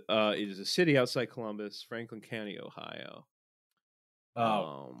 Columbus. It is a city outside Columbus, Franklin County, Ohio.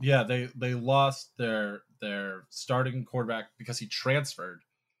 Yeah, they lost their starting quarterback because he transferred,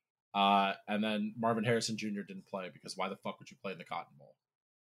 and then Marvin Harrison Jr. didn't play because why the fuck would you play in the Cotton Bowl?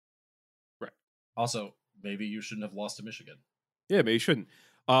 Right. Also, maybe you shouldn't have lost to Michigan. Yeah, maybe you shouldn't.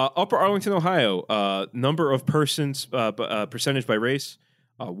 Upper Arlington, Ohio. Number of persons, percentage by race,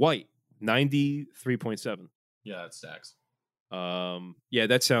 white, 93.7. Yeah, it stacks. Yeah,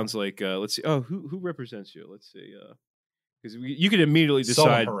 that sounds like. Let's see. Oh, who represents you? Let's see. Because you could immediately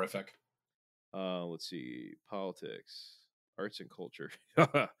Someone decide. horrific. Let's see. Politics, arts and culture.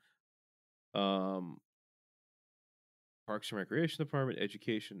 Parks and Recreation Department,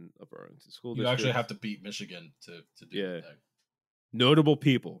 Education, Upper Arlington School You District. actually have to beat Michigan to do Yeah. the thing. Notable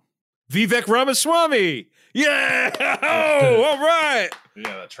people. Vivek Ramaswamy. Yeah. Oh, all right.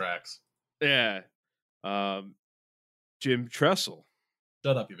 Yeah, that tracks. Yeah. Jim Tressel.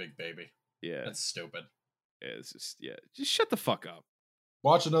 Shut up, you big baby. Yeah. That's stupid. Just shut the fuck up.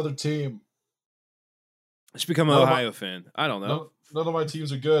 Watch another team. Let's become an None of my- Ohio fan. I don't know. None of my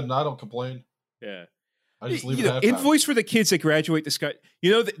teams are good, and I don't complain. Yeah. I just leave You it know, at halftime. invoice for the kids that graduate this guy.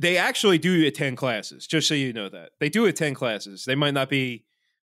 You know, they actually do attend classes, just so you know that. They do attend classes. They might be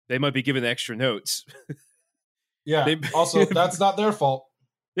given extra notes. Yeah. they- Also, that's not their fault.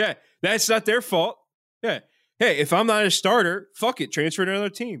 Yeah, that's not their fault. Yeah. Hey, if I'm not a starter, fuck it, transfer to another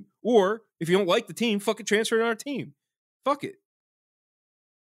team. Or if you don't like the team, fuck it, transfer to another team. Fuck it.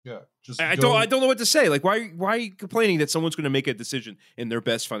 Yeah. Just I go- don't know what to say. Like, why are you complaining that someone's going to make a decision in their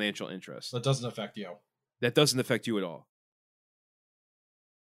best financial interest? That doesn't affect you. That doesn't affect you at all.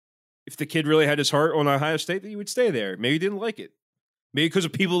 If the kid really had his heart on Ohio State, then he would stay there. Maybe he didn't like it. Maybe because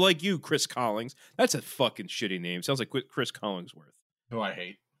of people like you, Chris Collings. That's a fucking shitty name. Sounds like Chris Collingsworth. Who I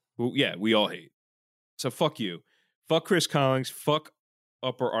hate. Who, yeah, we all hate. So fuck you. Fuck Chris Collings. Fuck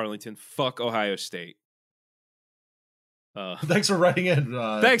Upper Arlington. Fuck Ohio State. Thanks for writing in.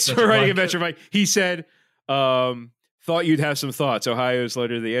 Thanks Metro for writing Mike. a Metro Mike. He said, thought you'd have some thoughts. Ohio's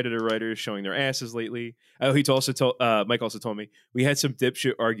letter to the editor writers showing their asses lately. Oh, Mike also told me we had some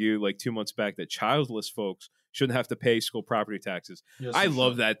dipshit argue like 2 months back that childless folks shouldn't have to pay school property taxes. Yes, I you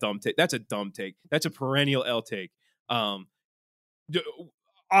love should. that dumb take. That's a dumb take. That's a perennial L take. I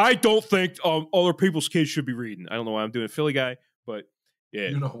don't think other people's kids should be reading. I don't know why I'm doing a Philly guy, but yeah,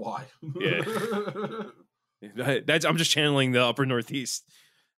 You know why. I'm just channeling the Upper Northeast.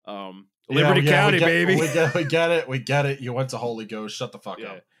 Yeah, Liberty County, we get, baby. We get it. You went to Holy Ghost. Shut the fuck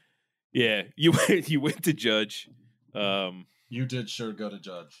Yeah. up. Yeah, you went to judge. You did sure go to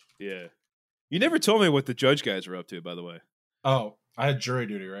judge. Yeah, you never told me what the judge guys were up to, by the way. Oh, I had jury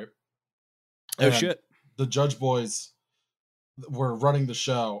duty, right? Oh And shit! The judge boys were running the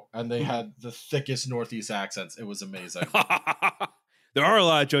show, and they had the thickest Northeast accents. It was amazing. There are a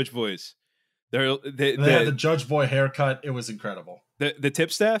lot of Judge boys. They had the Judge Boy haircut. It was incredible. The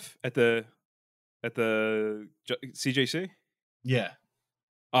tip staff at the CJC. Yeah.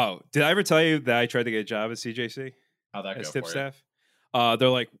 Oh, did I ever tell you that I tried to get a job at CJC? How'd that go as tip for staff? They're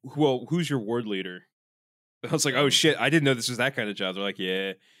like, well, who's your ward leader? I was like, oh shit, I didn't know this was that kind of job. They're like,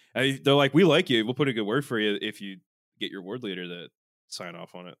 yeah. They're like, we like you. We'll put a good word for you if you get your ward leader to sign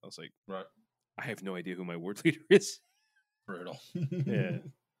off on it. I was like, right. I have no idea who my ward leader is. Brutal. Yeah.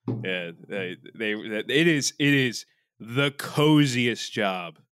 It is the coziest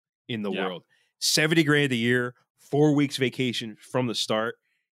job in the world. $70,000 a year, 4 weeks vacation from the start,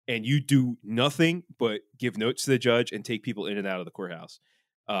 and you do nothing but give notes to the judge and take people in and out of the courthouse,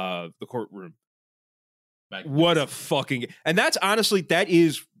 the courtroom. What a fucking, and that's honestly, that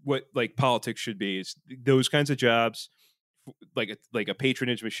is what like politics should be, is those kinds of jobs, like a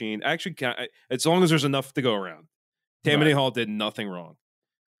patronage machine. Actually, as long as there's enough to go around. Tammany Hall did nothing wrong.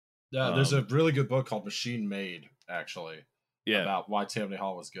 Yeah, there's a really good book called Machine Made, actually. Yeah. About why Tammany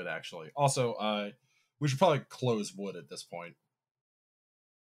Hall was good, actually. Also, we should probably close Wood at this point.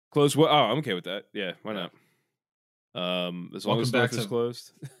 Close Wood? Oh, I'm okay with that. Yeah, why not? As long as North is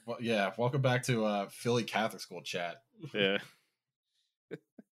closed. Well, yeah, welcome back to Philly Catholic School chat. Yeah.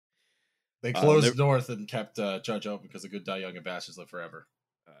 They closed North and kept Judge open because the good die young and bastards live forever.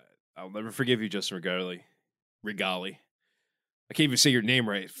 I'll never forgive you, Justin Regali. I can't even say your name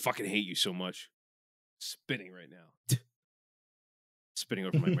right. I fucking hate you so much. Spinning right now. Spinning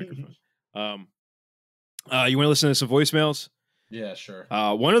over my microphone. You want to listen to some voicemails? Yeah, sure.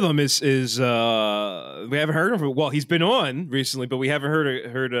 One of them is we haven't heard of him. Well, he's been on recently, but we haven't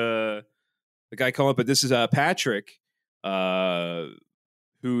heard the guy call up. But this is Patrick,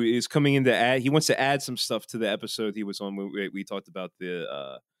 who is coming in to add. He wants to add some stuff to the episode he was on. We talked about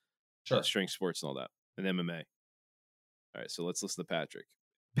the strength sports and all that, and MMA. All right, so let's listen to Patrick.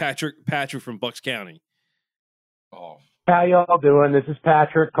 Patrick from Bucks County. Oh. How y'all doing? This is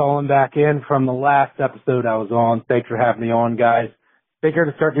Patrick calling back in from the last episode I was on. Thanks for having me on, guys. Figured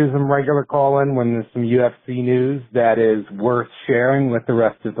to start doing some regular calling when there's some UFC news that is worth sharing with the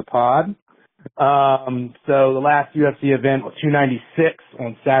rest of the pod. So the last UFC event was 296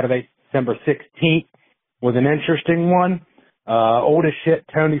 on Saturday, December 16th, was an interesting one. Old as shit,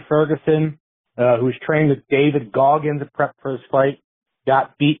 Tony Ferguson, who was trained with David Goggins to prep for his fight,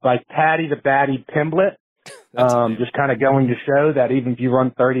 got beat by Paddy the Baddy Pimblett. Just kind of going to show that even if you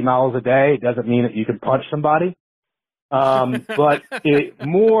run 30 miles a day, it doesn't mean that you can punch somebody. But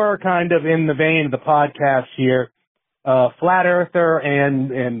more kind of in the vein of the podcast here, Flat Earther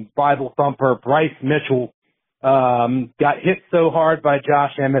and Bible thumper Bryce Mitchell got hit so hard by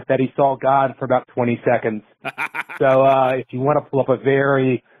Josh Emmett that he saw God for about 20 seconds. So if you want to pull up a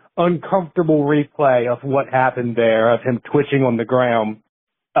very uncomfortable replay of what happened there, of him twitching on the ground,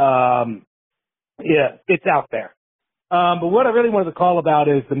 yeah, it's out there. But what I really wanted to call about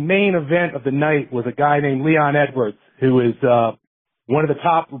is the main event of the night was a guy named Leon Edwards, who is one of the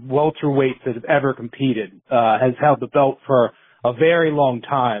top welterweights that has ever competed, has held the belt for a very long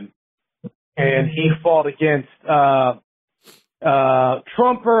time. And he fought against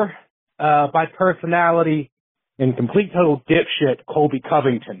Trumper by personality and complete total dipshit Colby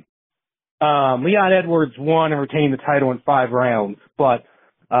Covington. Leon Edwards won and retained the title in 5 rounds, but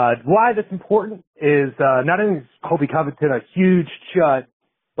why that's important is not only is Colby Covington a huge chud,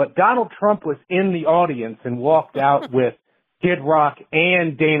 but Donald Trump was in the audience and walked out with Kid Rock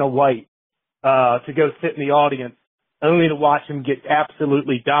and Dana White to go sit in the audience, only to watch him get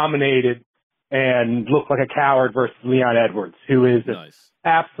absolutely dominated and look like a coward versus Leon Edwards, who is an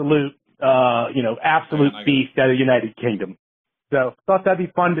absolute beast out of the United Kingdom. So thought that'd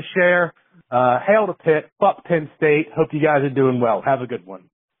be fun to share. Hail to Pitt, fuck Penn State. Hope you guys are doing well. Have a good one.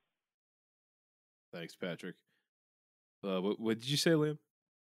 Thanks, Patrick. What did you say, Liam?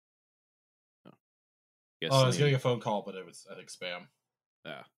 I was getting a phone call, but it was, I think, spam.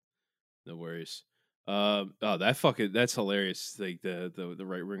 Yeah, no worries. That's hilarious. Like the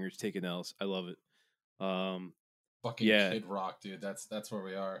right wingers taking L's. I love it. Fucking Kid Rock, dude. That's where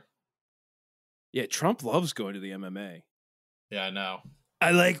we are. Yeah, Trump loves going to the MMA. Yeah, I know.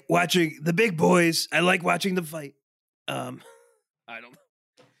 I like watching the big boys. I like watching them fight. I don't.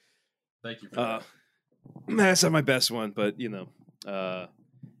 Thank you for that. That's not my best one, but you know,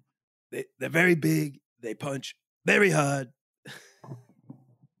 they're very big. They punch very hard.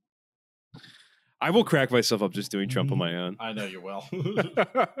 I will crack myself up just doing Trump on my own. I know you will.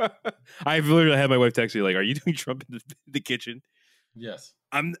 I've literally had my wife text me like, "Are you doing Trump in the kitchen?" Yes.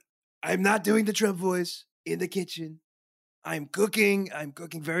 I'm not doing the Trump voice in the kitchen. I'm cooking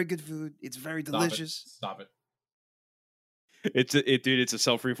very good food. It's very delicious. Stop it. Dude, it's a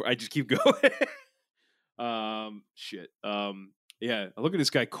self-reinforcing. I just keep going. Shit. Yeah, look at this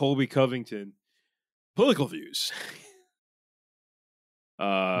guy, Colby Covington. Political views.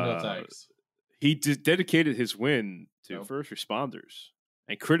 No thanks. He dedicated his win to first responders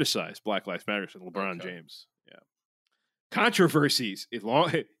and criticized Black Lives Matter and LeBron James. Yeah. Controversies. It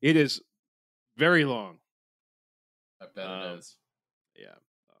is very long. I bet it is. Yeah.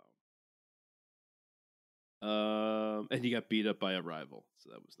 And he got beat up by a rival, so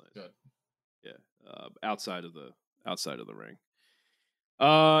that was nice. Good. Yeah. Outside of the ring.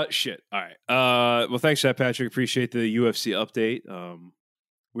 Shit. All right. Well, thanks for that, Patrick. Appreciate the UFC update.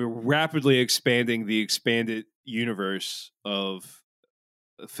 We're rapidly expanding the expanded universe of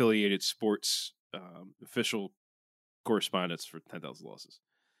affiliated sports official correspondents for 10,000 Losses.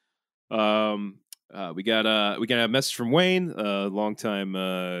 We got a message from Wayne, longtime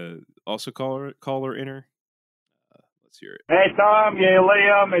also caller inner. Let's hear it. Hey Tom, yeah,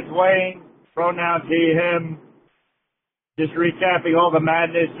 Liam, it's Wayne. Pronouns he, him. Just recapping all the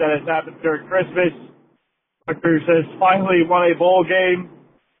madness that has happened during Christmas. Rutgers has finally won a bowl game,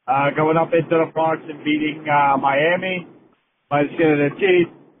 going up into the Bronx and beating Miami by the skin of their teeth.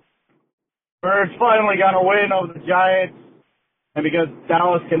 Birds finally got a win over the Giants, and because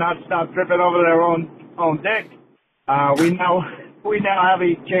Dallas cannot stop tripping over their own dick, we now have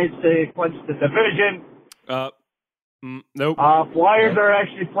a chance to clinch the division. Nope. Flyers are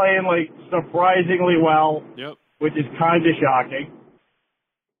actually playing like surprisingly well. Yep. Which is kind of shocking.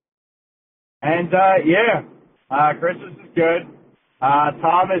 And Christmas is good.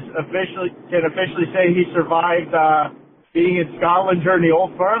 Thomas can officially say he survived being in Scotland during the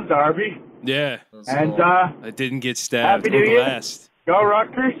Old Firm Derby. Yeah. And I didn't get stabbed. Happy New Year. Last. Go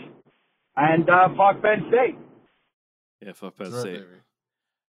Rutgers. And fuck Penn State. Yeah, fuck Penn State.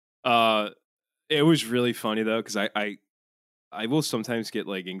 It was really funny though, because I will sometimes get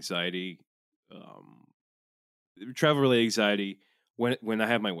like anxiety, travel related anxiety when I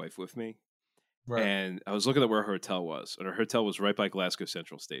have my wife with me. Right. And I was looking at where her hotel was, and her hotel was right by Glasgow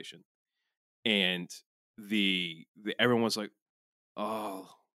Central Station. And the everyone was like, "Oh,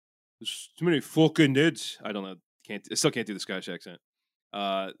 there's too many fucking nids." I don't know. I still can't do the Scottish accent.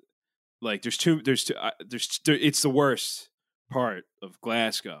 Like it's the worst part of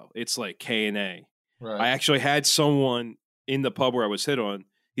Glasgow. It's like K&A. Right. I actually had someone in the pub where I was hit on.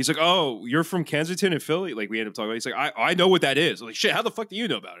 He's like, "Oh, you're from Kensington and Philly?" Like we ended up talking about. He's like, I know what that is. I'm like, shit, how the fuck do you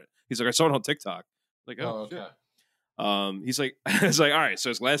know about it? He's like, I saw it on TikTok. I'm like, okay. Shit. He's like, I was like, all right, so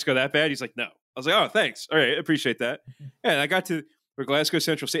is Glasgow that bad? He's like, no. I was like, oh, thanks. All right, appreciate that. Yeah, and I got to where Glasgow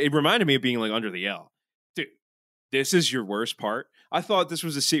Central State. It reminded me of being like under the L. Dude, this is your worst part. I thought this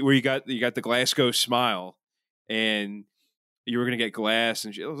was a seat where you got the Glasgow smile and you were gonna get glass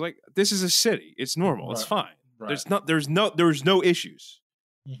and shit. I was like, this is a city. It's normal. Right. It's fine. Right. There's no issues.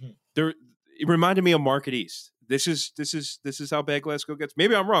 Mm-hmm. It reminded me of Market East. This is how bad Glasgow gets.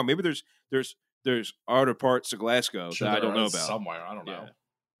 Maybe I'm wrong. Maybe there's other parts of Glasgow that I don't know about. Somewhere, I don't know.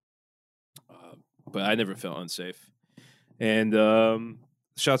 But I never felt unsafe. And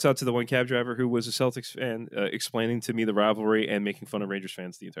shouts out to the one cab driver who was a Celtics fan, explaining to me the rivalry and making fun of Rangers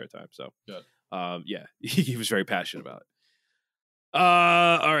fans the entire time. So, good. He was very passionate about it.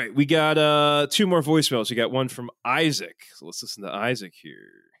 All right, we got 2 more voicemails. We got one from Isaac. So let's listen to Isaac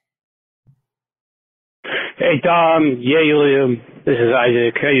here. Hey, Tom. Yeah, Liam. This is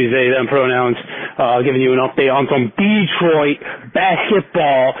Isaac. I use they, them pronouns. Giving you an update on some Detroit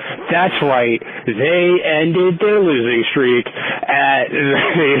basketball. That's right. They ended their losing streak at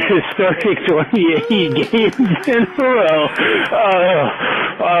the historic 28 games in a row.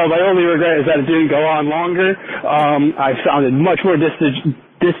 My only regret is that it didn't go on longer. I sounded much more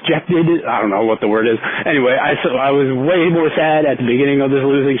disjected. I don't know what the word is. Anyway, I was way more sad at the beginning of this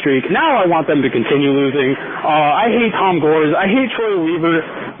losing streak. Now I want them to continue losing. I hate Tom Gores. I hate Troy Weaver.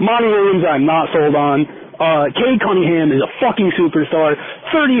 Monty Williams I'm not sold on. Cade Cunningham is a fucking superstar.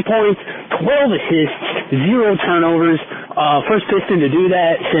 30 points, 12 assists, 0 turnovers. First Piston to do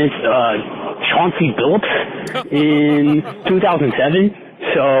that since Chauncey Billups in 2007.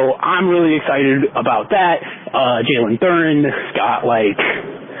 So I'm really excited about that. Jalen Duren got like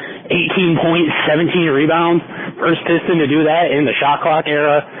 18 points, 17 rebounds. First Piston to do that in the shot clock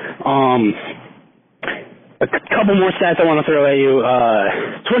era. A couple more stats I want to throw at you.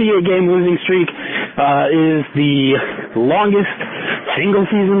 28-game losing streak is the longest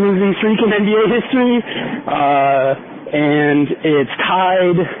single-season losing streak in NBA history. And it's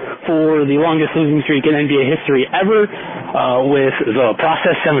tied for the longest losing streak in NBA history ever. with the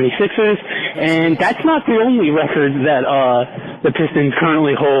process 76ers, and that's not the only record that the Pistons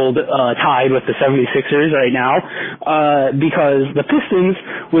currently hold tied with the 76ers right now, because the Pistons,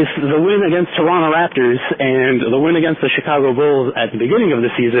 with the win against Toronto Raptors and the win against the Chicago Bulls at the beginning of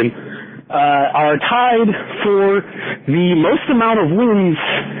the season, are tied for the most amount of wins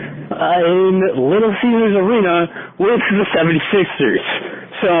in Little Caesars Arena with the 76ers.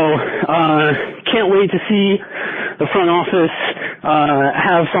 So, can't wait to see the front office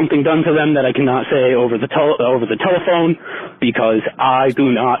have something done to them that I cannot say over the telephone, because I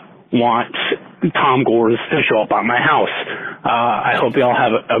do not want Tom Gores to show up at my house. I hope you all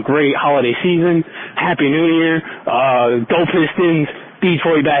have a great holiday season. Happy New Year. Go Pistons.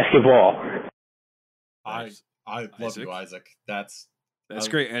 Detroit basketball. I love you, Isaac. That's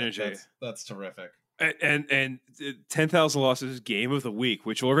great energy. That's terrific. And 10,000 losses game of the week,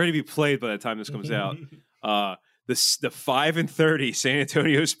 which will already be played by the time this comes out. The 5-30 San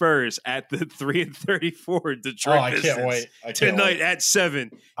Antonio Spurs at the 3-34 Detroit Pistons. I can't tonight wait. At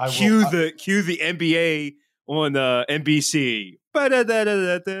 7. Cue the NBA on NBC.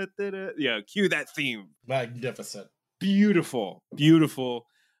 Yeah, cue that theme. Magnificent. Beautiful.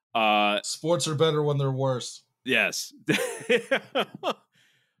 Sports are better when they're worse. Yes.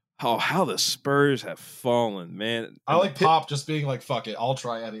 How the Spurs have fallen, man. I like Pop just being like, fuck it, I'll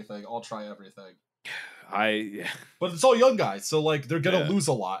try anything. I'll try everything. But it's all young guys, so like they're gonna lose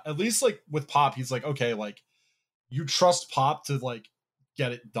a lot. At least like with Pop, he's like, okay, like you trust Pop to like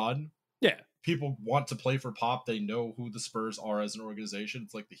get it done. Yeah. People want to play for Pop. They know who the Spurs are as an organization.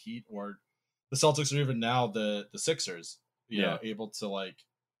 It's like the Heat or the Celtics, or even now the Sixers. You know, able to like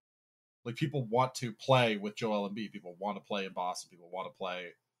people want to play with Joel Embiid. People want to play in Boston. People want to play,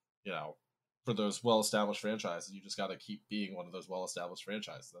 you know, for those well-established franchises. You just got to keep being one of those well-established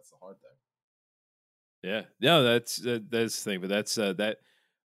franchises. That's the hard thing. Yeah, no, that's the thing. But that's that's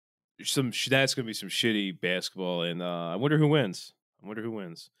going to be some shitty basketball, and I wonder who wins.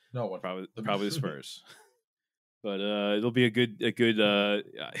 No one. Probably the Spurs. But it'll be a good.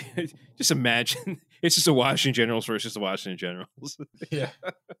 Just imagine it's just the Washington Generals versus the Washington Generals. Yeah.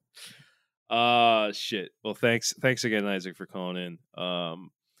 Shit. Well, thanks again, Isaac, for calling in.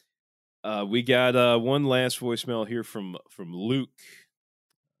 We got one last voicemail here from Luke.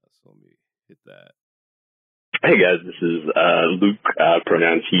 So let me hit that. Hey guys, this is Luke,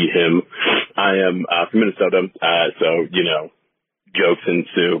 pronouns he, him. I am from Minnesota, so, you know, jokes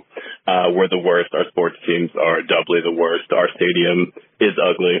ensue. We're the worst. Our sports teams are doubly the worst. Our stadium is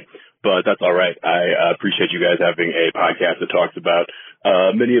ugly, but that's all right. I appreciate you guys having a podcast that talks about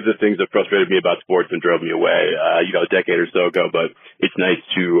many of the things that frustrated me about sports and drove me away, you know, a decade or so ago, but it's nice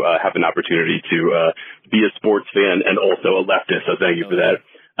to have an opportunity to be a sports fan and also a leftist, so thank you for that.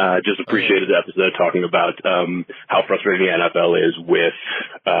 Just appreciated the episode talking about how frustrating the NFL is with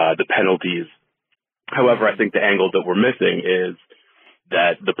the penalties. However, I think the angle that we're missing is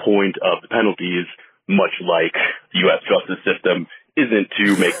that the point of the penalties, much like the U.S. justice system, isn't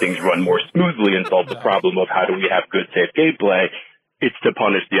to make things run more smoothly and solve the problem of how do we have good, safe gameplay. It's to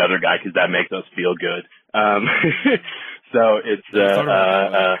punish the other guy because that makes us feel good. So it's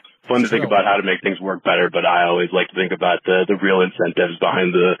fun to think about how to make things work better, but I always like to think about the real incentives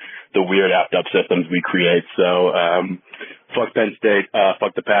behind the weird apt up systems we create. So fuck Penn State,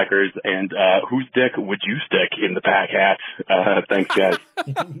 fuck the Packers, and whose dick would you stick in the pack hat? Thanks, guys.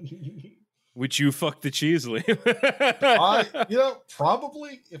 Would you fuck the Cheesley?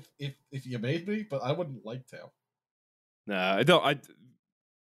 Probably if you made me, but I wouldn't like to. Nah, I don't.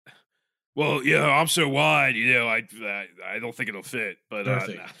 Well, yeah, I'm so wide, you know. I don't think it'll fit, but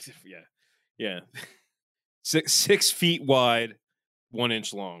yeah. 6 feet wide, 1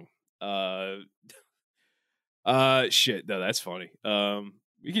 inch long. Shit. No, that's funny.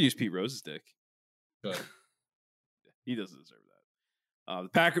 We could use Pete Rose's dick. Good. He doesn't deserve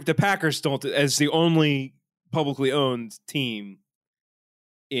that. The Packers don't, as the only publicly owned team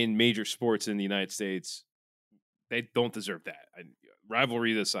in major sports in the United States, they don't deserve that.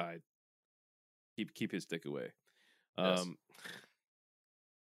 Rivalry aside. Keep his dick away. Yes.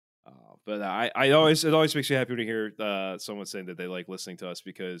 But it always makes me happy to hear someone saying that they like listening to us,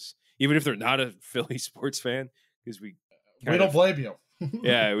 because even if they're not a Philly sports fan, because we don't blame you.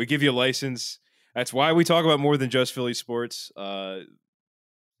 Yeah, we give you a license. That's why we talk about more than just Philly sports. So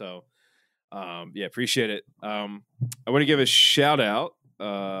appreciate it. I want to give a shout out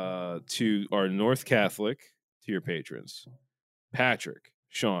to our North Catholic tier patrons: Patrick,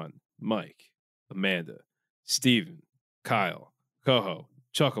 Sean, Mike, Amanda, Steven, Kyle, Coho,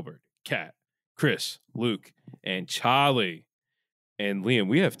 Chucklebird, Kat, Chris, Luke, and Charlie. And Liam,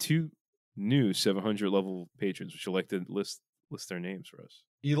 we have two new 700 level patrons. Would you like to list their names for us?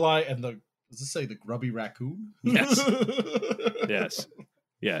 Eli and does this say the Grubby Raccoon? Yes.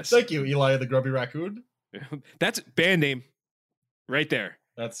 Yes. Thank you, Eli and the Grubby Raccoon. That's band name right there.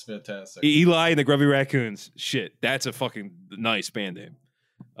 That's fantastic. Eli and the Grubby Raccoons. Shit, that's a fucking nice band name.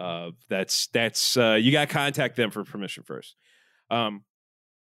 That's you got to contact them for permission first.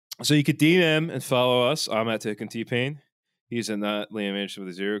 So you could DM and follow us. I'm at Tick and T-Pain. He's not Liam Anderson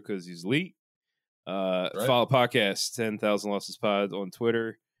with a 0 because he's elite. Follow podcast 10,000 Losses Pod on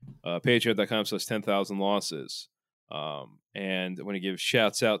Twitter. Patreon.com/10,000 Losses. And I want to give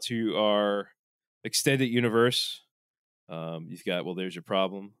shouts out to our extended universe. You've got There's Your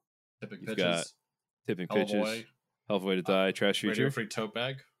Problem. You've got Tipping Pitches. Hell of a Way to Die. Trash Future. Radio Free Tote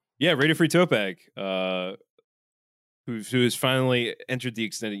Bag. Yeah, Radio Free Tote Bag. Who has finally entered the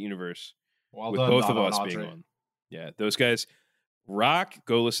extended universe with both of us being on. Yeah, those guys rock.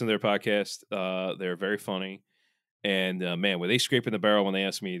 Go listen to their podcast. They're very funny. And man, were they scraping the barrel when they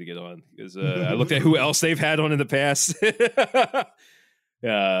asked me to get on? Because I looked at who else they've had on in the past. I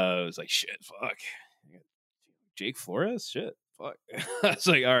was like, shit, fuck. Jake Flores? Shit, fuck. I was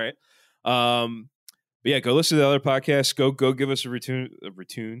like, all right. But yeah, go listen to the other podcasts. Go give us a retune.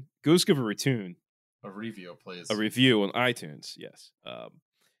 Go give a retune. A review, please. A review on iTunes, yes.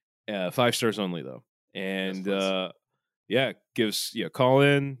 5 stars only, though. And call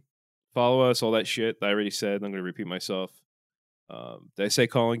in, follow us, all that shit I already said. I'm going to repeat myself. Did I say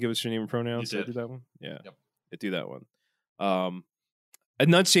call in, give us your name and pronouns? You did. Did I do that one? Yeah. Yep. I do that one.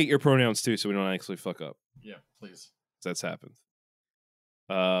 Enunciate your pronouns, too, so we don't actually fuck up. Yeah, please. That's happened.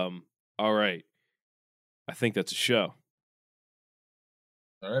 All right. I think that's a show.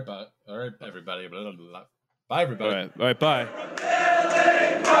 All right, bye. All right, everybody. Blah, blah, blah. Bye, everybody. All right, bye.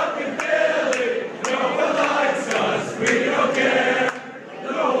 No one likes us. We don't care.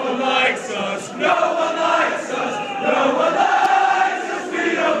 No one likes us. No one likes us.